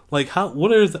 Like,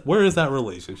 where is that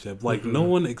relationship? Like, no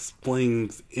one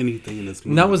explains anything in this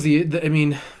movie. And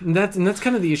that was that's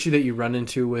kind of the issue that you run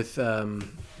into with, man,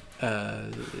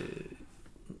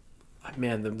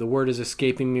 the word is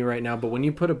escaping me right now, but when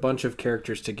you put a bunch of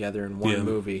characters together in one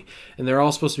movie, and they're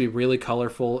all supposed to be really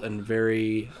colorful and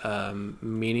very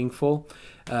meaningful,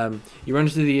 you run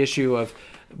into the issue of,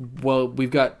 well,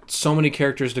 we've got so many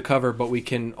characters to cover, but we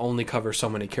can only cover so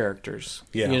many characters.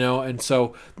 Yeah. You know, and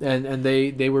so and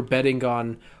they were betting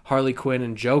on Harley Quinn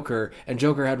and Joker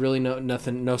had really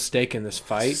no stake in this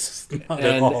fight. Not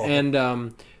at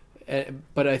all.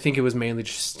 But I think it was mainly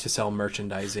just to sell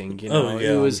merchandising. You know,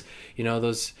 it was, you know,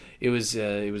 it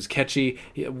was catchy.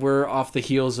 We're off the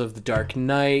heels of The Dark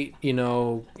Knight, you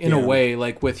know, in a way,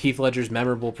 like with Heath Ledger's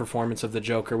memorable performance of the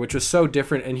Joker, which was so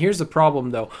different. And here's the problem,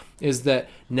 though, is that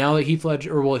now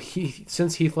that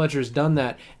since Heath Ledger's done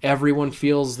that, everyone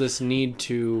feels this need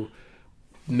to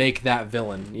make that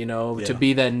villain, you know, to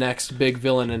be that next big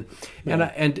villain,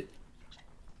 and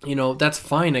you know, that's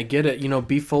fine. I get it. You know,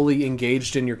 be fully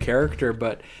engaged in your character,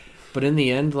 but in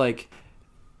the end, like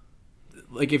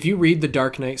if you read the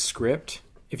Dark Knight script,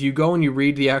 if you go and you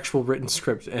read the actual written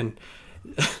script, and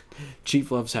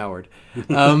Chief loves Howard,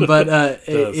 but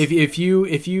if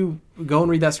you go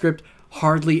and read that script,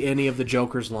 hardly any of the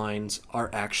Joker's lines are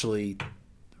actually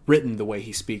written the way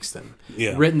he speaks them,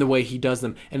 written the way he does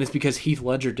them, and it's because Heath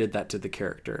Ledger did that to the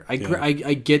character. I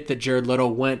get that Jared Leto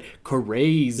went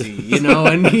crazy, you know,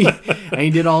 and he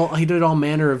did all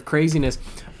manner of craziness.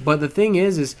 But the thing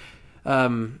is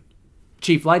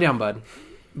Chief, lie down, bud.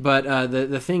 But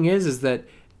the thing is that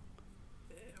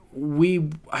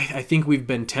I think we've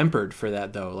been tempered for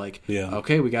that, though. Like,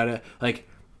 okay, we gotta, like,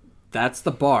 that's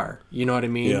the bar. You know what I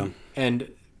mean? Yeah.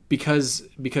 And because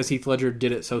Heath Ledger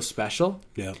did it so special,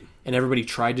 and everybody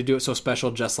tried to do it so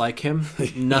special just like him,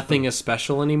 nothing is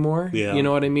special anymore. Yeah. You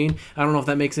know what I mean? I don't know if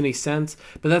that makes any sense,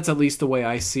 but that's at least the way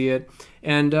I see it.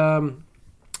 And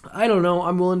I don't know.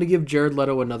 I'm willing to give Jared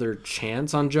Leto another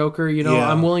chance on Joker. You know,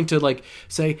 I'm willing to like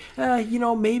say, you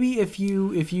know, maybe if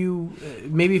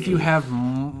you have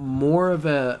more of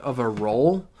a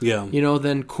role, you know,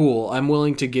 then cool. I'm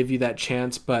willing to give you that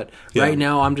chance. But right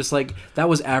now, I'm just like, that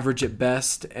was average at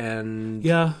best. And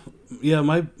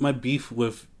my beef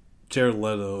with Jared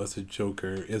Leto as a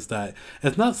Joker is that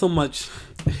it's not so much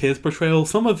his portrayal.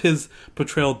 Some of his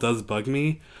portrayal does bug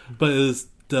me, but it's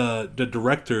the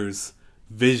director's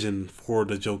vision for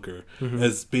the Joker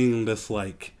as being this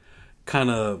like kind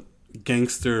of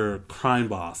gangster crime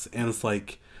boss, and it's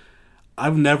like,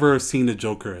 I've never seen the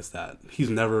Joker as that. He's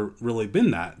never really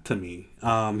been that to me.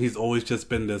 He's always just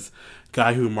been this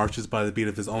guy who marches by the beat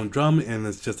of his own drum, and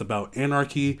it's just about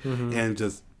anarchy and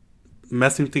just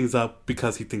messing things up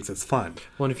because he thinks it's fun.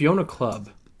 Well, and if you own a club,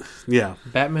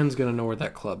 Batman's gonna know where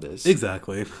that club is.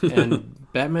 Exactly. And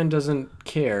Batman doesn't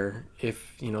care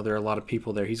if, you know, there are a lot of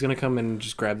people there. He's gonna come in and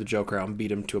just grab the Joker out and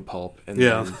beat him to a pulp, and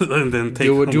and then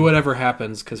do whatever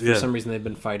happens, because for some reason they've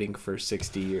been fighting for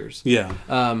 60 years.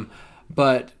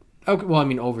 But okay, well, I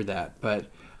mean, over that, but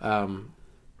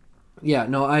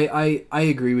no, I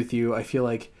agree with you. I feel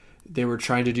like they were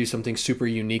trying to do something super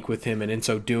unique with him, and in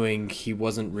so doing, he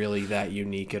wasn't really that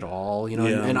unique at all, you know.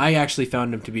 And I actually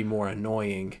found him to be more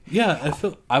annoying.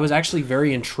 I was actually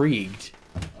very intrigued.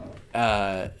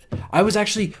 I was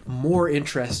actually more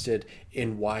interested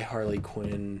in why Harley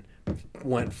Quinn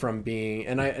went from being,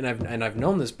 and I've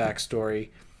known this backstory,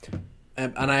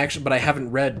 but I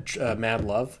haven't read Mad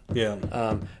Love.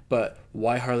 Yeah. But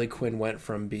why Harley Quinn went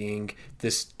from being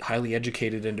this highly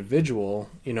educated individual,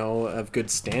 of good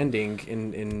standing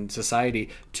in society,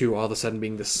 to all of a sudden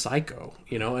being this psycho,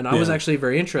 and I was actually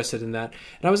very interested in that,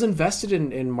 and I was invested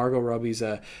in Margot Robbie's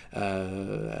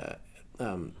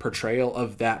portrayal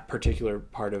of that particular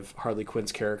part of Harley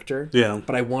Quinn's character. Yeah.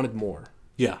 But I wanted more.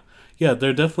 Yeah. Yeah,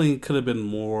 there definitely could have been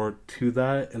more to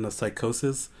that in the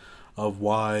psychosis of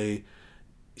why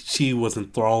she was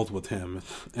enthralled with him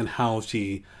and how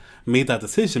she made that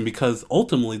decision, because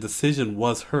ultimately the decision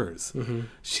was hers. Mm-hmm.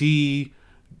 She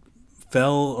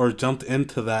fell or jumped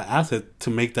into that asset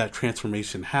to make that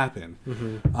transformation happen.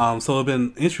 Mm-hmm. So it's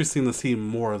been interesting to see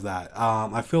more of that.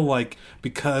 I feel like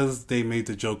because they made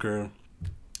the Joker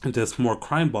this more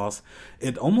crime boss,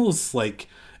 it almost like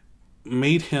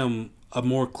made him a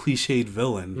more cliched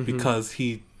villain, mm-hmm. because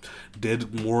he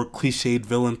did more cliched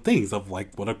villain things of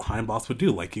like what a crime boss would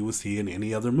do, like you would see in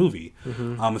any other movie,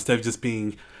 mm-hmm. Instead of just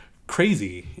being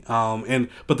crazy.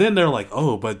 But then they're like,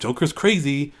 oh, but Joker's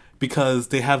crazy because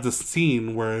they have this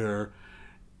scene where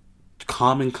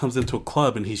Common comes into a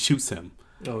club and he shoots him.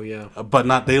 Oh yeah, but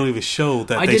they don't even show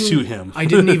that they shoot him. I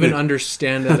didn't even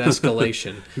understand that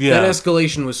escalation. Yeah. That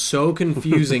escalation was so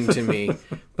confusing to me.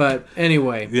 But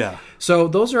anyway, yeah. So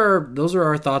those are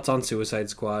our thoughts on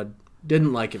Suicide Squad.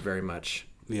 Didn't like it very much.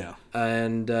 Yeah.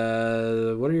 And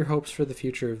what are your hopes for the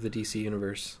future of the DC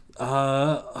universe?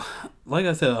 Like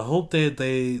I said, I hope that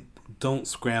they don't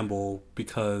scramble,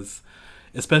 because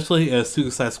especially as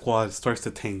Suicide Squad starts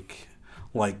to tank,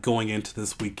 like going into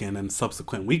this weekend and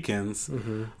subsequent weekends,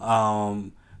 mm-hmm.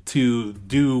 To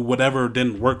do whatever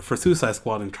didn't work for Suicide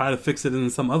Squad and try to fix it in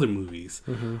some other movies.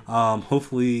 Mm-hmm.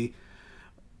 Hopefully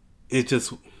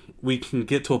we can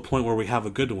get to a point where we have a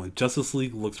good one. Justice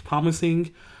League looks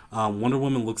promising. Wonder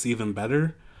Woman looks even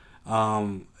better.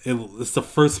 It's the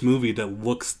first movie that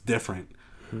looks different,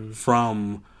 mm-hmm.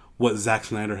 from what Zack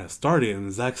Snyder has started,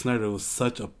 and Zack Snyder was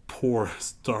such a poor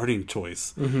starting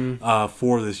choice, mm-hmm.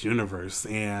 For this universe.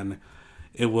 And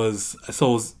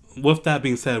with that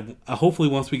being said, hopefully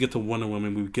once we get to Wonder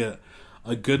Woman, we get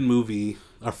a good movie,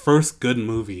 our first good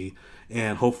movie,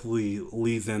 and hopefully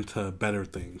leads into better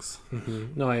things. Mm-hmm.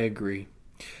 No, I agree.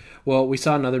 Well, we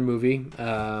saw another movie.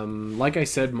 Like I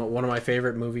said, one of my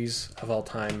favorite movies of all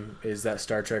time is that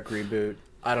Star Trek reboot.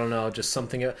 I don't know, just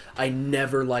something. I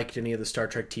never liked any of the Star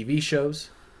Trek TV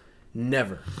shows.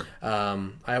 Never.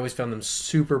 I always found them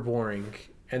super boring.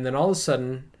 And then all of a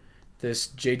sudden, this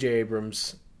J.J.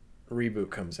 Abrams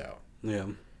reboot comes out. Yeah.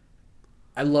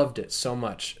 I loved it so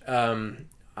much. There's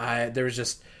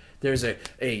an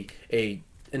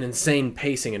insane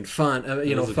pacing and fun,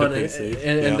 fun,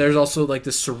 and there's also like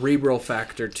this cerebral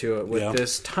factor to it with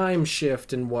this time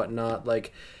shift and whatnot,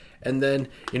 like. And then,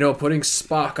 putting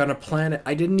Spock on a planet,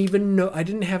 I didn't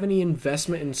have any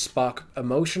investment in Spock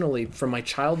emotionally from my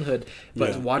childhood,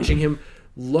 but watching him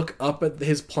look up at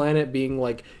his planet being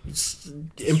like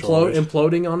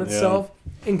imploding on itself,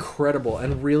 incredible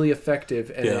and really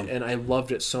effective, and I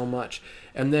loved it so much.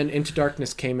 And then Into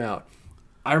Darkness came out.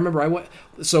 I remember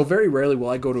so very rarely will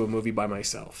I go to a movie by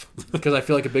myself because I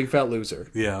feel like a big fat loser.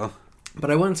 Yeah.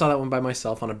 But I went and saw that one by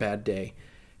myself on a bad day,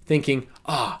 thinking,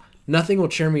 nothing will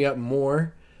cheer me up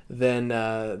more than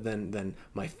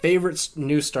my favorite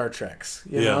new Star Treks.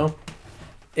 You know,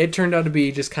 it turned out to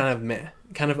be just kind of meh,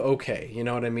 kind of okay. You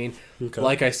know what I mean? Okay.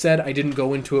 Like I said, I didn't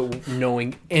go into it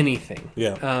knowing anything.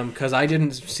 Yeah. Because I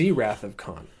didn't see Wrath of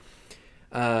Khan.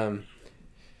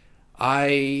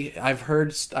 I've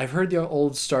heard the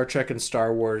old Star Trek and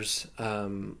Star Wars.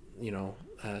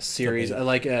 Series. I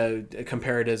like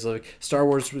compare it as like Star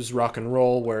Wars was rock and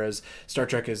roll, whereas Star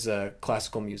Trek is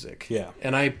classical music. Yeah,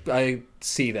 and I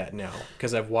see that now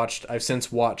because I've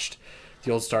since watched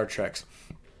the old Star Treks,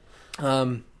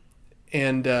 and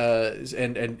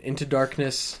Into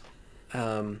Darkness.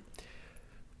 I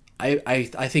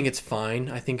think it's fine.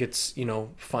 I think it's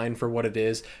fine for what it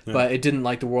is, but it didn't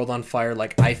light the world on fire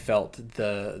like I felt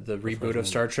the reboot of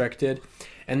Star Trek did,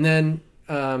 and then.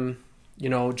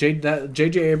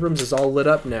 J.J. Abrams is all lit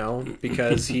up now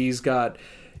because he's got,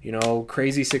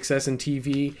 crazy success in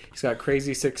TV. He's got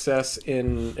crazy success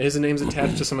in his name's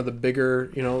attached to some of the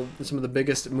bigger, some of the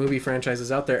biggest movie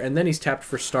franchises out there. And then he's tapped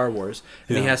for Star Wars,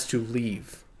 and he has to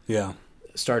leave. Yeah,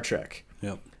 Star Trek.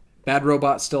 Yep. Bad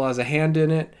Robot still has a hand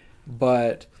in it,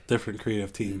 but different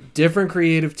creative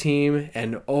team,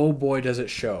 and oh boy, does it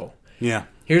show. Yeah.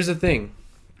 Here's the thing.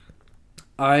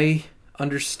 I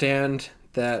understand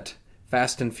that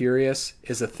Fast and Furious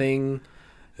is a thing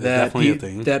that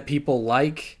people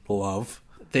like, love.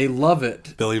 They love it.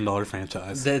 $1 billion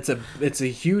franchise. It's a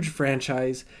huge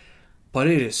franchise. but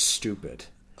it is stupid.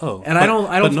 Oh, and I don't.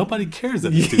 But nobody cares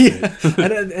if it's stupid.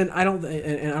 and I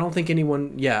don't think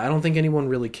anyone. Yeah, I don't think anyone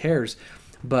really cares.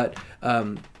 But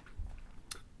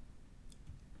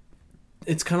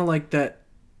it's kind of like that.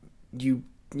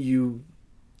 You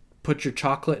put your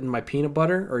chocolate in my peanut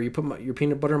butter, or you put your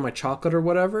peanut butter in my chocolate, or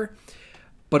whatever.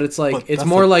 But it's like it's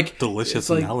more like delicious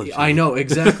like, analogy. I know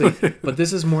exactly, but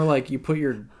this is more like you put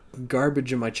your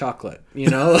garbage in my chocolate. You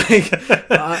know, like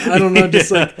I don't know,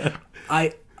 just like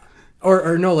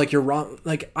or no, like you're wrong.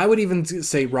 Like I would even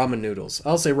say ramen noodles.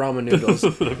 I'll say ramen noodles.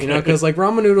 Okay. You know, because like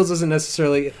ramen noodles isn't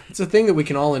necessarily. It's a thing that we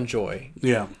can all enjoy.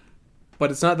 Yeah.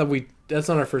 But it's not that we. That's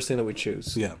not our first thing that we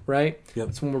choose. Yeah. Right. Yep.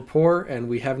 It's when we're poor and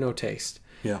we have no taste.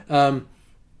 Yeah.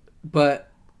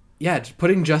 But yeah,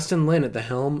 putting Justin Lin at the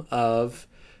helm of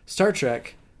Star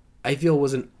Trek, I feel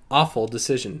was an awful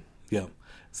decision. Yeah.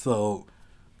 So,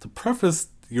 to preface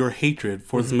your hatred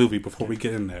for this movie before we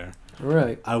get in there,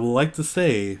 right? I would like to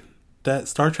say that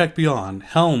Star Trek Beyond,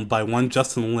 helmed by one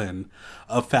Justin Lin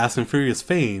of Fast and Furious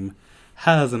fame,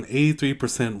 has an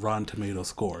 83% Rotten Tomatoes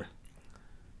score.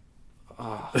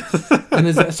 And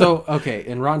is that, so okay,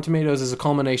 and Rotten Tomatoes is a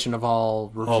culmination of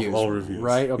all reviews. All reviews.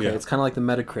 Right? Okay, Yeah. it's kind of like the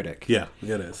Metacritic. Yeah,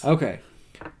 it is. Okay.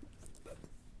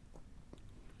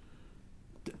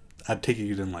 I take it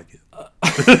you didn't like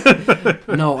it.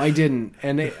 No, I didn't.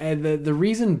 And the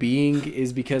reason being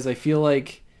is because I feel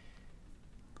like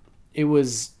it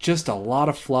was just a lot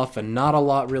of fluff and not a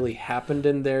lot really happened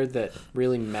in there that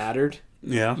really mattered.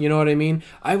 Yeah. You know what I mean?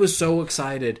 I was so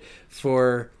excited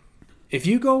for... If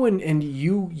you go and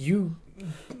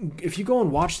if you go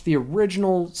and watch the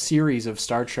original series of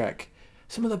Star Trek,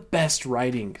 some of the best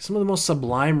writing, some of the most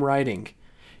sublime writing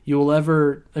you will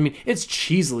ever... I mean, it's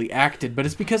cheesily acted, but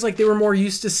it's because like they were more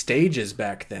used to stages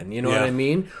back then. You know what I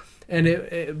mean?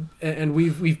 And and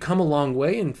we've come a long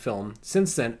way in film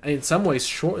since then. In some ways,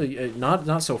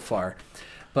 not so far,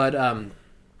 but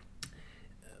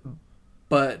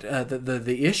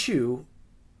the issue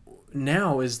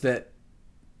now is that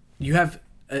you have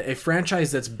a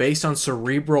franchise that's based on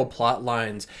cerebral plot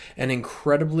lines and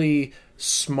incredibly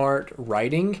smart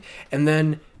writing, and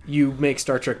then you make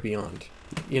Star Trek Beyond,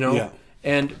 you know? Yeah.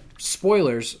 And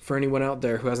spoilers for anyone out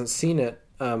there who hasn't seen it,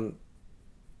 the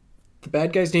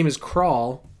bad guy's name is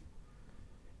Krall,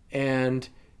 and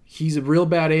he's a real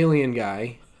bad alien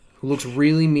guy who looks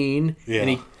really mean, and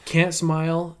he can't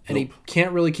smile, and he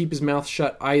can't really keep his mouth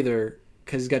shut either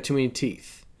because he's got too many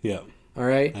teeth. Yeah. All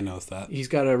right, I noticed that. He's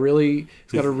got a really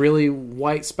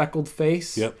white speckled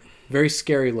face. Yep. Very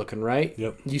scary looking, right?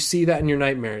 Yep. You see that in your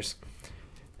nightmares.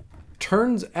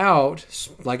 Turns out,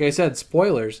 like I said,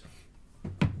 spoilers,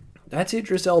 that's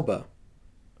Idris Elba.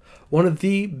 One of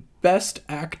the best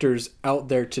actors out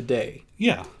there today.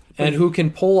 Yeah. And who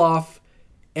can pull off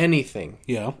anything.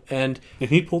 Yeah. And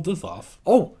he pulled this off.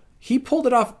 Oh, he pulled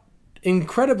it off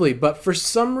incredibly, but for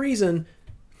some reason,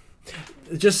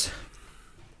 just...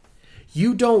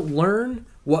 You don't learn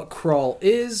what Krall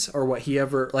is or what he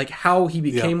ever... Like, how he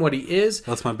became what he is.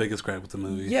 That's my biggest gripe with the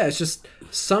movie. Yeah, it's just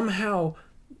somehow...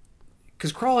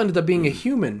 Because Krall ended up being a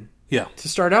human. Yeah. To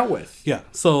start out with. Yeah.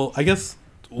 So, I guess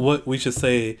what we should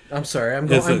say... I'm sorry.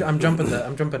 I'm jumping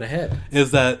ahead.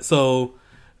 Is that... So,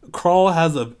 Krall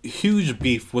has a huge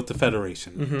beef with the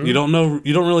Federation. Mm-hmm. You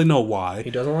don't really know why.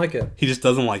 He doesn't like it. He just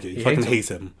doesn't like it. He fucking hates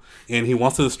him. And he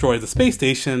wants to destroy the space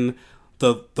station,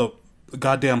 the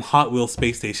goddamn Hot Wheels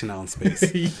space station out in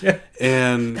space. Yeah.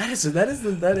 And it's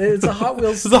a Hot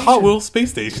Wheels it's a Hot Wheels space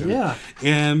station. Yeah.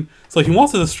 And so he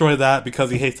wants to destroy that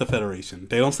because he hates the Federation.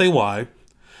 They don't say why.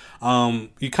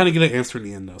 You kind of get an answer in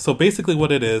the end though. So basically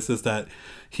what it is that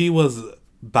he was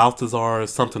Balthazar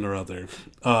something or other.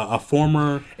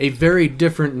 A very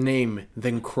different name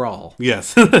than Krall.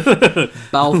 Yes.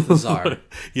 Balthazar.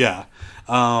 Yeah.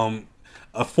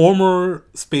 A former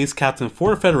space captain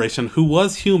for the Federation who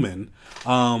was human.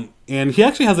 And he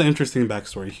actually has an interesting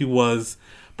backstory. He was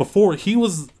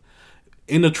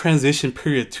in the transition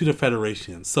period to the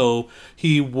Federation. So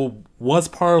he was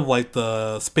part of like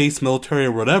the space military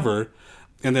or whatever.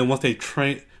 And then once they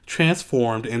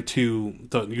transformed into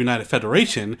the United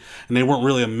Federation and they weren't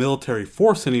really a military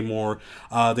force anymore,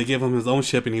 they gave him his own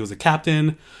ship and he was a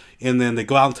captain. And then they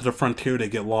go out into the frontier, they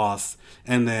get lost.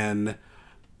 And then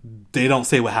they don't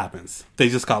say what happens. They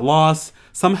just got lost.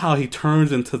 Somehow he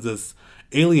turns into this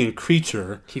alien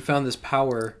creature. He found this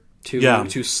power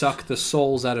to suck the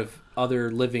souls out of other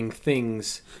living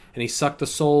things, and he sucked the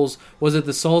souls. Was it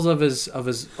the souls of his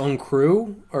own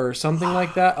crew or something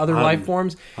like that? Other life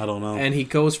forms. I don't know. And he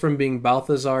goes from being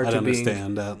Balthazar to being... I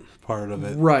understand that part of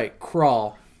it. Right,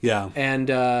 Krall. Yeah. And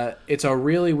it's a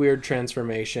really weird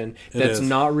transformation that's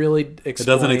not really explained. It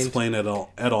doesn't explain it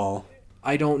at all.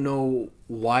 I don't know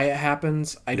why it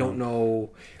happens. I don't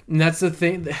know. And that's the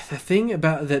thing. The thing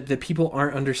about that people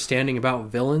aren't understanding about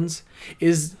villains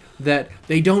is that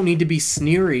they don't need to be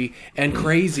sneery and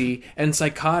crazy and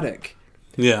psychotic.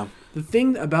 Yeah. The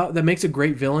thing about that makes a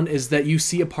great villain is that you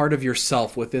see a part of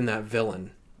yourself within that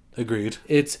villain. Agreed.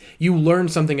 It's you learn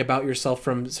something about yourself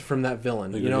from that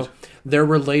villain. Agreed. You know, they're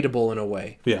relatable in a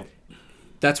way. Yeah.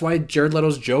 That's why Jared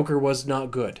Leto's Joker was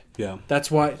not good. Yeah. That's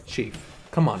why, Chief.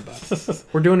 Come on, bud.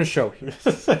 We're doing a show here.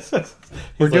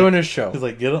 We're doing a show. He's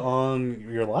like, get it on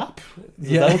your lap?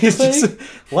 Is Yeah, that what you're saying?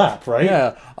 Lap, right?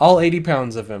 Yeah, all 80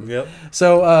 pounds of him. Yep.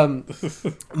 So,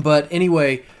 but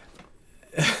anyway,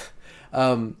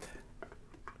 I'm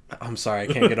sorry, I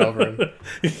can't get over him.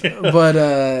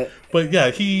 But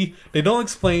yeah, they don't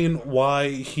explain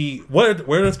why where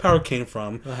this power came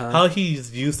from, how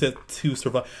he's used it to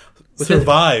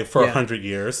survive for 100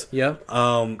 years. Yep.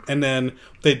 And then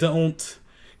they don't,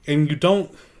 and you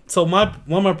don't. So one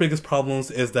of my biggest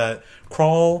problems is that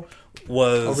Crawl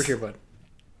was Over here, bud.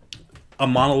 a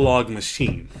monologue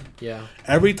machine. Yeah.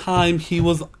 Every time he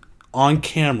was on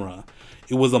camera,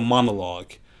 it was a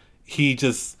monologue. He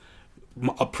just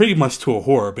pretty much to a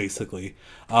horror, basically.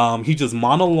 He just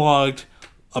monologued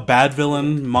a bad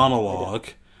villain monologue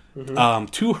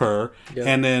to her,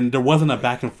 and then there wasn't a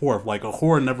back and forth. Like, a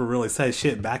horror never really said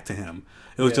shit back to him.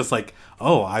 It was just like,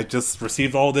 oh, I just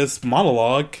received all this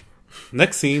monologue.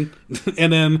 Next scene.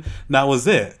 And then that was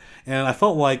it. And I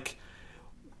felt like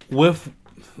with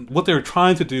what they were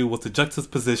trying to do was the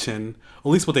juxtaposition, at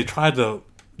least what they tried to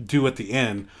do at the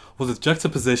end, was the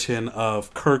juxtaposition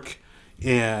of Kirk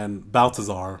and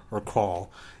Balthazar, or Crawl,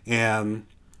 and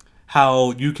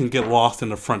how you can get lost in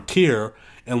the frontier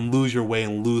and lose your way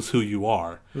and lose who you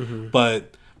are.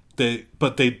 But they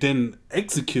didn't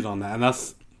execute on that, and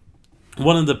that's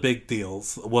one of the big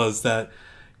deals, was that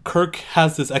Kirk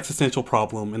has this existential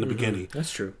problem in the beginning.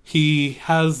 That's true. He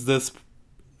has this.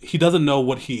 He doesn't know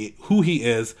who he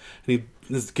is, and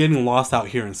he is getting lost out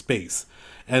here in space.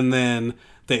 And then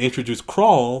they introduce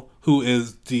Crawl, who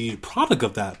is the product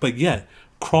of that. But yet,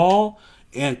 Crawl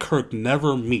and Kirk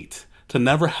never meet, to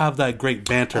never have that great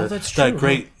banter, that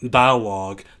great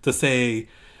dialogue to say,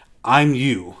 I'm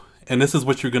you, and this is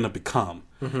what you're going to become.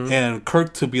 And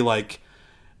Kirk to be like,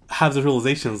 have the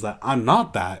realizations that I'm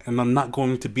not that, and I'm not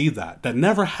going to be that. That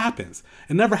never happens.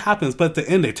 It never happens, but at the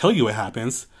end they tell you it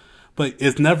happens, but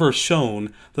it's never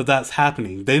shown that that's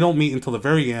happening. They don't meet until the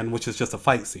very end, which is just a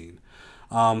fight scene.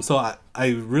 So I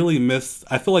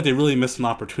feel like they really missed an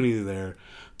opportunity there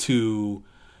to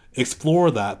explore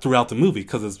that throughout the movie,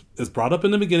 because it's brought up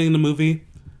in the beginning of the movie,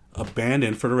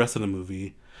 abandoned for the rest of the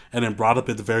movie, and then brought up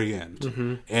at the very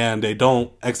end. And they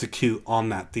don't execute on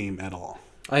that theme at all.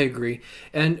 I agree,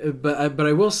 and but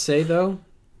I will say though,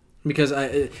 because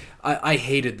I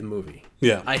hated the movie.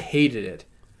 Yeah, I hated it.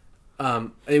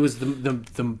 It was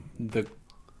the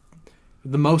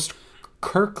most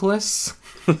Kirkless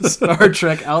Star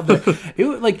Trek out there.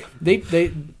 Like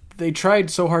they tried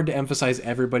so hard to emphasize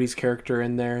everybody's character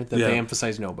in there that they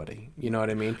emphasized nobody. You know what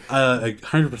I mean? I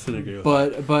 100% agree with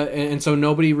that. But so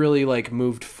nobody really like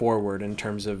moved forward in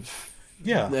terms of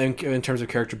in terms of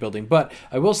character building. But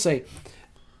I will say,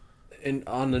 and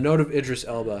on the note of Idris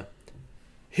Elba,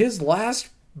 his last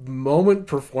moment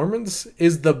performance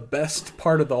is the best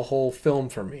part of the whole film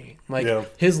for me. Like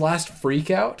his last freak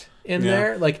out in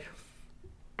there, like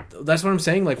that's what I'm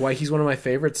saying. Like why he's one of my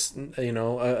favorites, you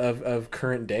know, of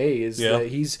current day is that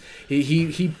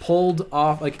he pulled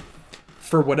off, like,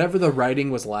 for whatever the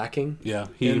writing was lacking.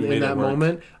 In that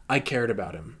moment, I cared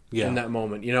about him in that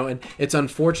moment, you know, and it's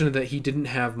unfortunate that he didn't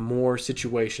have more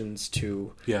situations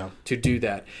to do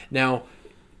that. Now,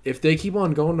 if they keep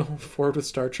on going forward with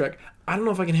Star Trek, I don't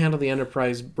know if I can handle the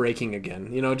Enterprise breaking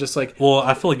again. You know, just like... Well,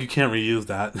 I feel like you can't reuse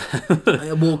that.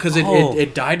 Well, because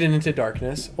it died in Into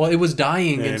Darkness. Well, it was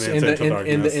dying in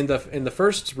the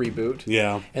first reboot.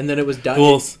 Yeah. And then it was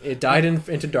it died in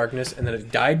Into Darkness, and then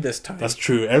it died this time. That's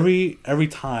true. Every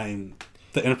time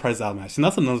the Enterprise is outmatched. And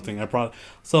that's another thing I brought...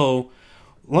 So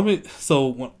when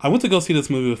I went to go see this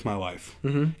movie with my wife.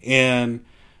 And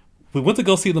we went to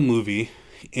go see the movie,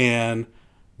 and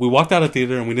we walked out of the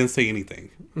theater and we didn't say anything.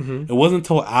 It wasn't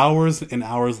until hours and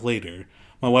hours later,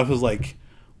 my wife was like,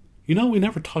 you know, we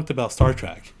never talked about Star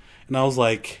Trek. And I was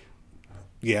like,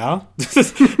 yeah.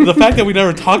 The fact that we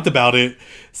never talked about it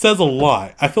says a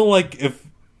lot. I feel like if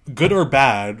good or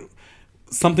bad,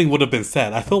 something would have been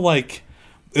said. I feel like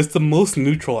it's the most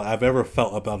neutral I've ever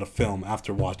felt about a film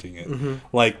after watching it.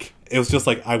 Like, it was just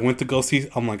like, I'm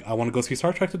like, I want to go see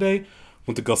Star Trek today.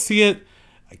 Went to go see it.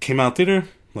 I came out of the theater.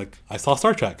 Like, I saw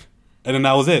Star Trek. And then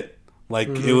that was it. Like,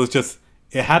 it was just,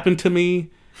 it happened to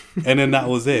me. And then that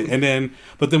was it. And then,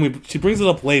 but then she brings it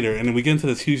up later, and then we get into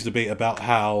this huge debate about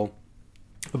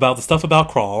the stuff about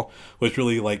Crawl, which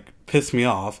really like pissed me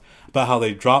off, about how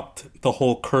they dropped the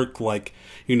whole Kirk, like,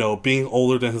 you know, being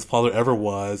older than his father ever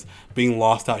was, being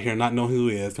lost out here, not knowing who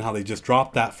he is, and how they just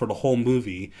dropped that for the whole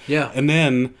movie. Yeah. And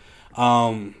then,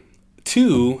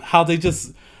 two, how they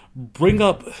just bring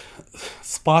up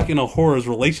Spock and Uhura's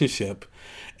relationship,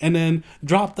 and then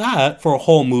drop that for a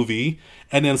whole movie,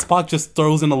 and then Spock just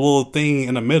throws in a little thing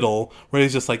in the middle where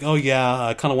he's just like, oh yeah,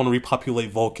 I kind of want to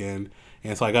repopulate Vulcan,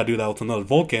 and so I gotta do that with another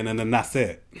Vulcan, and then that's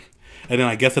it. And then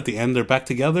I guess at the end they're back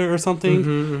together or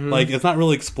something. Like, it's not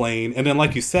really explained. And then,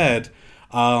 like you said,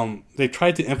 they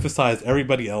tried to emphasize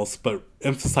everybody else, but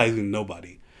emphasizing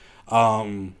nobody.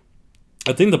 I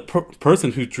think the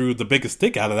person who drew the biggest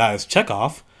stick out of that is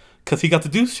Chekhov, because he got to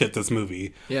do shit this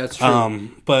movie. Yeah, it's true.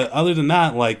 But other than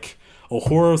that, like,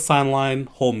 Uhura sidelined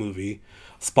whole movie,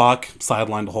 Spock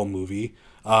sidelined the whole movie.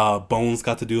 Bones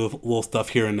got to do a little stuff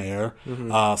here and there.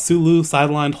 Sulu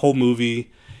sidelined whole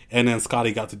movie. And then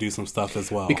Scotty got to do some stuff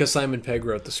as well. Because Simon Pegg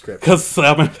wrote the script. Because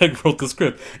Simon Pegg wrote the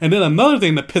script. And then another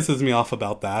thing that pisses me off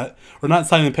about that, or not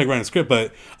Simon Pegg writing the script,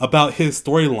 but about his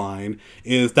storyline,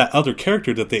 is that other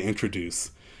character that they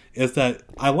introduce. Is that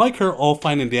I like her all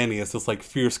fine and dandy as this like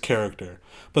fierce character.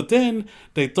 But then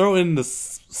they throw in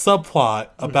this subplot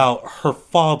about her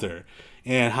father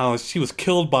and how she was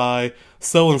killed by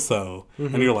so-and-so.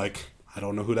 And you're like, I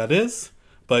don't know who that is,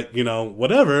 but, you know,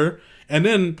 whatever. And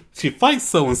then she fights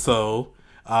so-and-so,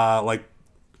 like,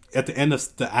 at the end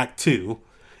of the act 2.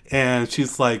 And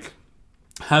she's, like,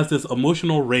 has this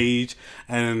emotional rage.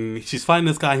 And she's fighting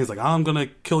this guy. And he's like, I'm going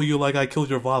to kill you like I killed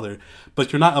your father.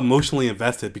 But you're not emotionally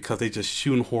invested because they just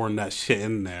shoehorn that shit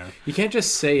in there. You can't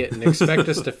just say it and expect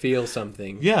us to feel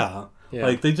something. Yeah.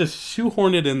 Like, they just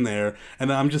shoehorn it in there. And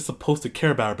then I'm just supposed to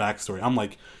care about her backstory. I'm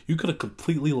like, you could have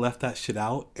completely left that shit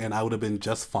out. And I would have been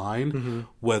just fine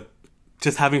with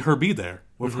just having her be there,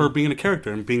 with her being a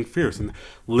character and being fierce and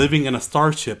living in a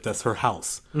starship that's her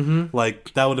house.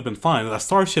 Like, that would have been fine. A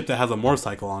starship that has a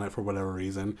motorcycle on it for whatever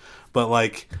reason. But,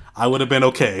 like, I would have been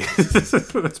okay.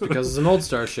 It's because it's an old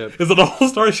starship. It's an old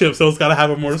starship, so it's got to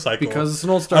have a motorcycle. Because it's an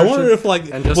old starship. I wonder if, like,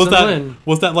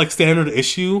 was that, like, standard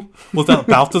issue? Was that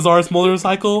Balthazar's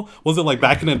motorcycle? Was it, like,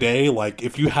 back in the day, like,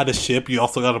 if you had a ship, you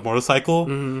also got a motorcycle?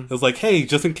 It was like, hey,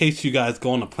 just in case you guys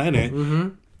go on a planet,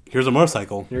 here's a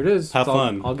motorcycle. Here it is. Have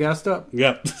fun. All gassed up.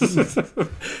 Yep.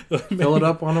 Fill it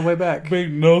up on the way back.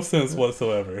 Made no sense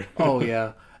whatsoever. Oh,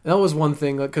 yeah. That was one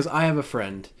thing, because I have a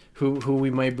friend who we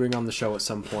may bring on the show at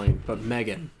some point, but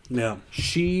Megan. Yeah.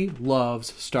 She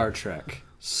loves Star Trek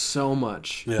so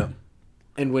much. Yeah.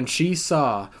 And when she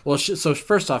saw... Well, so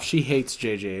first off, she hates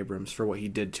J.J. Abrams for what he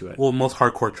did to it. Well, most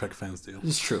hardcore Trek fans do.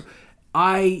 It's true.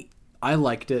 I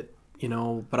liked it, you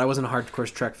know, but I wasn't a hardcore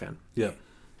Trek fan. Yeah.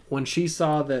 When she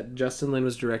saw that Justin Lin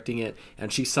was directing it,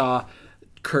 and she saw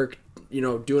Kirk, you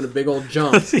know, doing a big old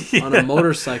jump on a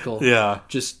motorcycle. Yeah.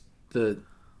 Just the...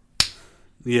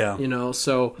 Yeah. You know,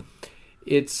 so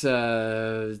it's,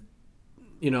 you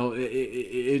know,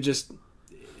 it just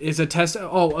is a test.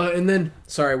 And then,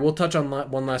 sorry, we'll touch on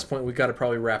one last point. We got to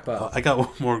probably wrap up. I got one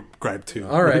more gripe too.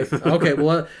 All right. Okay.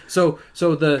 Well, so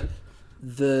the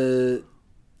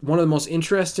one of the most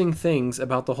interesting things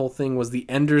about the whole thing was the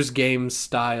Ender's Game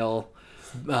style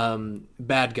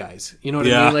bad guys. You know what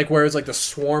I mean? Like, where it's like the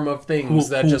swarm of things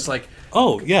that just like...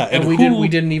 Oh, yeah. And we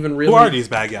didn't even really... Who are these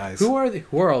bad guys? Who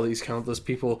are all these countless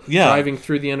people driving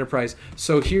through the Enterprise?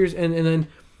 So here's... And then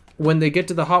when they get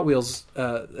to the Hot Wheels,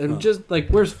 and just like,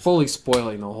 we're fully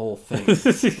spoiling the whole thing.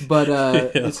 But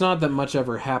it's not that much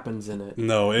ever happens in it.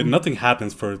 No, nothing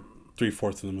happens for 3/4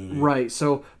 of the movie. Right.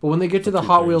 So, but when they get to the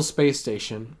Hot Wheels space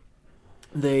station,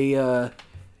 they, you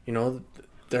know...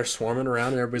 They're swarming around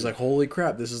and everybody's like, holy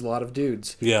crap, this is a lot of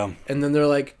dudes. Yeah. And then they're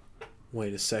like,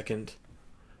 wait a second.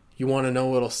 You want to know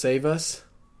what'll save us?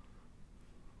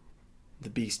 The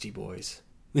Beastie Boys.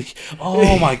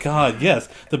 Oh my god, yes.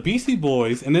 The Beastie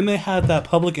Boys, and then they had that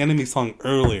Public Enemy song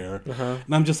earlier.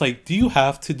 And I'm just like, do you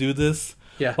have to do this?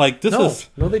 Yeah. Like, this is...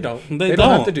 No, they don't. They don't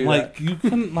have to do like, that. You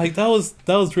couldn't... Like, that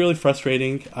was really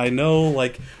frustrating. I know,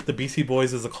 like, the Beastie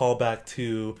Boys is a callback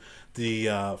to...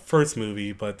 the first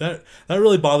movie, but that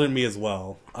really bothered me as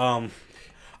well.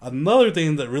 Another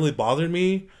thing that really bothered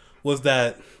me was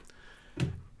that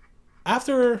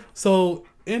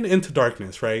in Into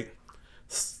Darkness, right?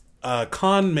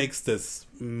 Khan makes this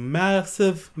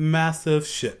massive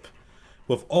ship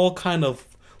with all kind of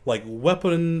like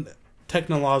weapon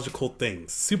technological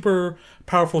things. Super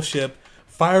powerful ship,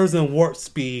 fires in warp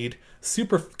speed,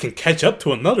 can catch up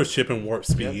to another ship in warp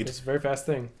speed. Yep, it's a very fast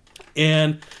thing.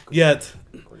 And yet,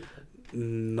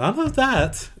 none of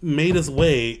that made its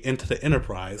way into the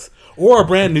Enterprise or a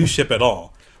brand new ship at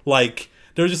all. Like,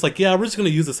 they're just like, yeah, we're just going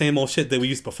to use the same old shit that we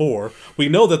used before. We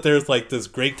know that there's like this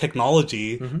great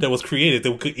technology that was created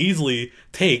that we could easily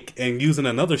take and use in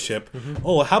another ship.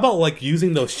 Oh, how about like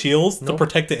using those shields to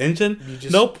protect the engine?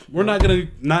 Nope, we're not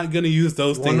gonna use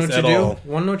those things at all.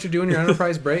 Want to know what you do when your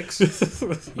Enterprise breaks?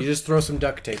 You just throw some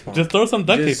duct tape on it. Just throw some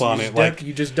duct tape on it.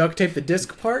 You just duct tape the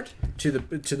disc part to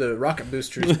the rocket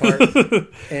boosters part,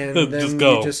 and then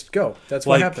you just go. That's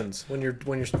what happens when you're.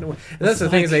 And that's the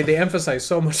thing is they emphasize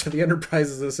so much of the Enterprise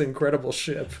as this incredible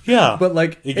ship. Yeah, but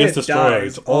like it gets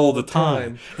destroyed all the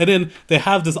time. And then they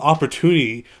have this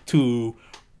opportunity to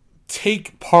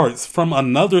take parts from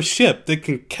another ship that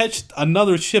can catch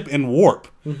another ship in warp.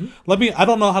 I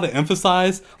don't know how to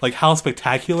emphasize like how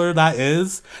spectacular that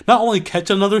is. Not only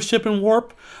catch another ship in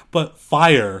warp, but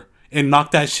fire and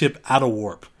knock that ship out of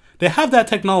warp. They have that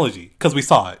technology because we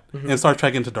saw it in Star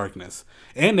Trek Into Darkness.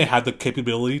 And they have the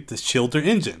capability to shield their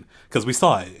engine because we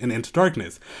saw it in Into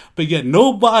Darkness. But yet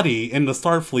nobody in the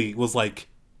Starfleet was like,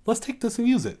 let's take this and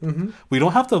use it. We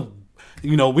don't have to,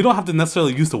 we don't have to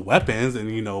necessarily use the weapons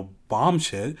and, bomb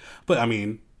shit. But, I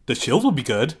mean, the shields would be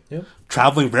good. Yep.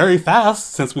 Traveling very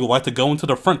fast, since we would like to go into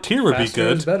the frontier, would be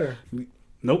good. Is better.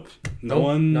 Nope. No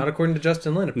one. Not according to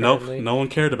Justin Lin, apparently. Nope. No one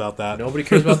cared about that. Nobody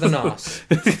cares about the NOS.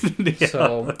 Yeah.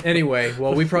 So, anyway,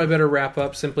 well, we probably better wrap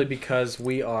up simply because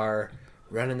we are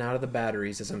running out of the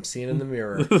batteries, as I'm seeing in the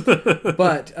mirror.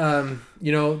 But,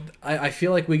 I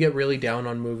feel like we get really down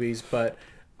on movies, but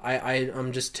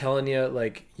I'm just telling you,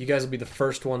 like, you guys will be the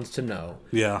first ones to know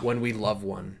when we love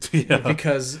one. Yeah.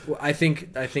 Because I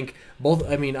think both,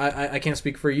 I can't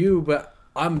speak for you, but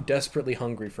I'm desperately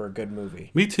hungry for a good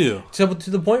movie. Me too. To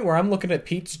the point where I'm looking at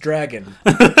Pete's Dragon.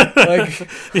 Like,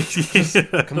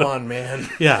 come on, man.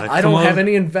 Yeah, I don't have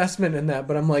any investment in that,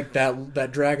 but I'm like,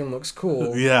 that dragon looks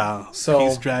cool. Yeah. So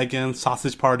Pete's Dragon,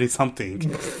 Sausage Party,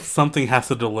 something. Something has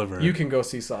to deliver. You can go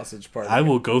see Sausage Party. I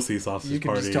will go see Sausage Party. You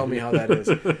can just tell me how that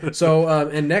is. So,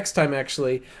 and next time,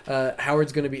 actually,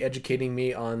 Howard's going to be educating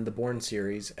me on the Bourne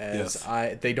series, as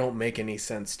they don't make any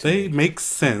sense to me. They make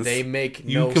sense. They make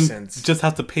no sense. Just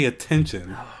have to pay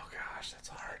attention. Oh gosh, that's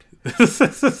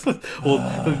hard.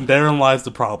 Well, therein lies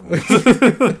the problem.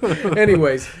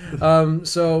 Anyways,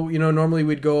 so normally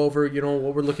we'd go over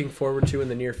what we're looking forward to in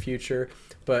the near future,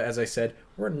 but as I said,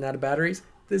 we're running out of batteries.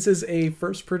 This is a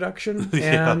first production,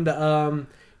 and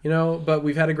but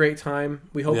we've had a great time.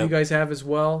 We hope you guys have as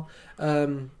well.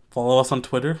 Follow us on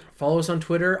Twitter.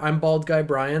 I'm Bald Guy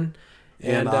Brian,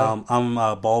 and I'm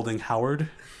Balding Howard.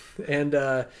 And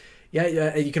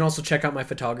you can also check out my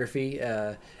photography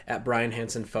at Brian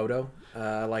Hansen Photo.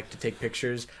 I like to take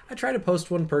pictures. I try to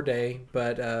post one per day,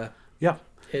 but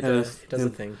it does a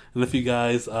thing. And if you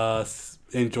guys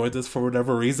enjoyed this for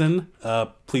whatever reason,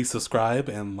 please subscribe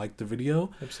and like the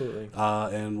video. Absolutely.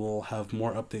 And we'll have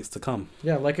more updates to come.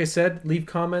 Yeah, like I said, leave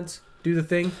comments, do the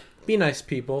thing, be nice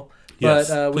people. Yes,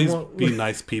 but, please be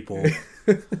nice people.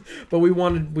 But we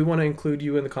want to include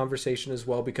you in the conversation as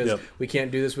well, because we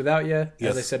can't do this without you.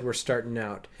 As I said, we're starting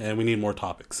out. And we need more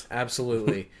topics.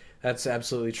 Absolutely. That's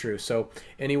absolutely true. So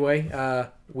anyway,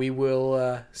 we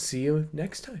will see you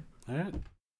next time. All right.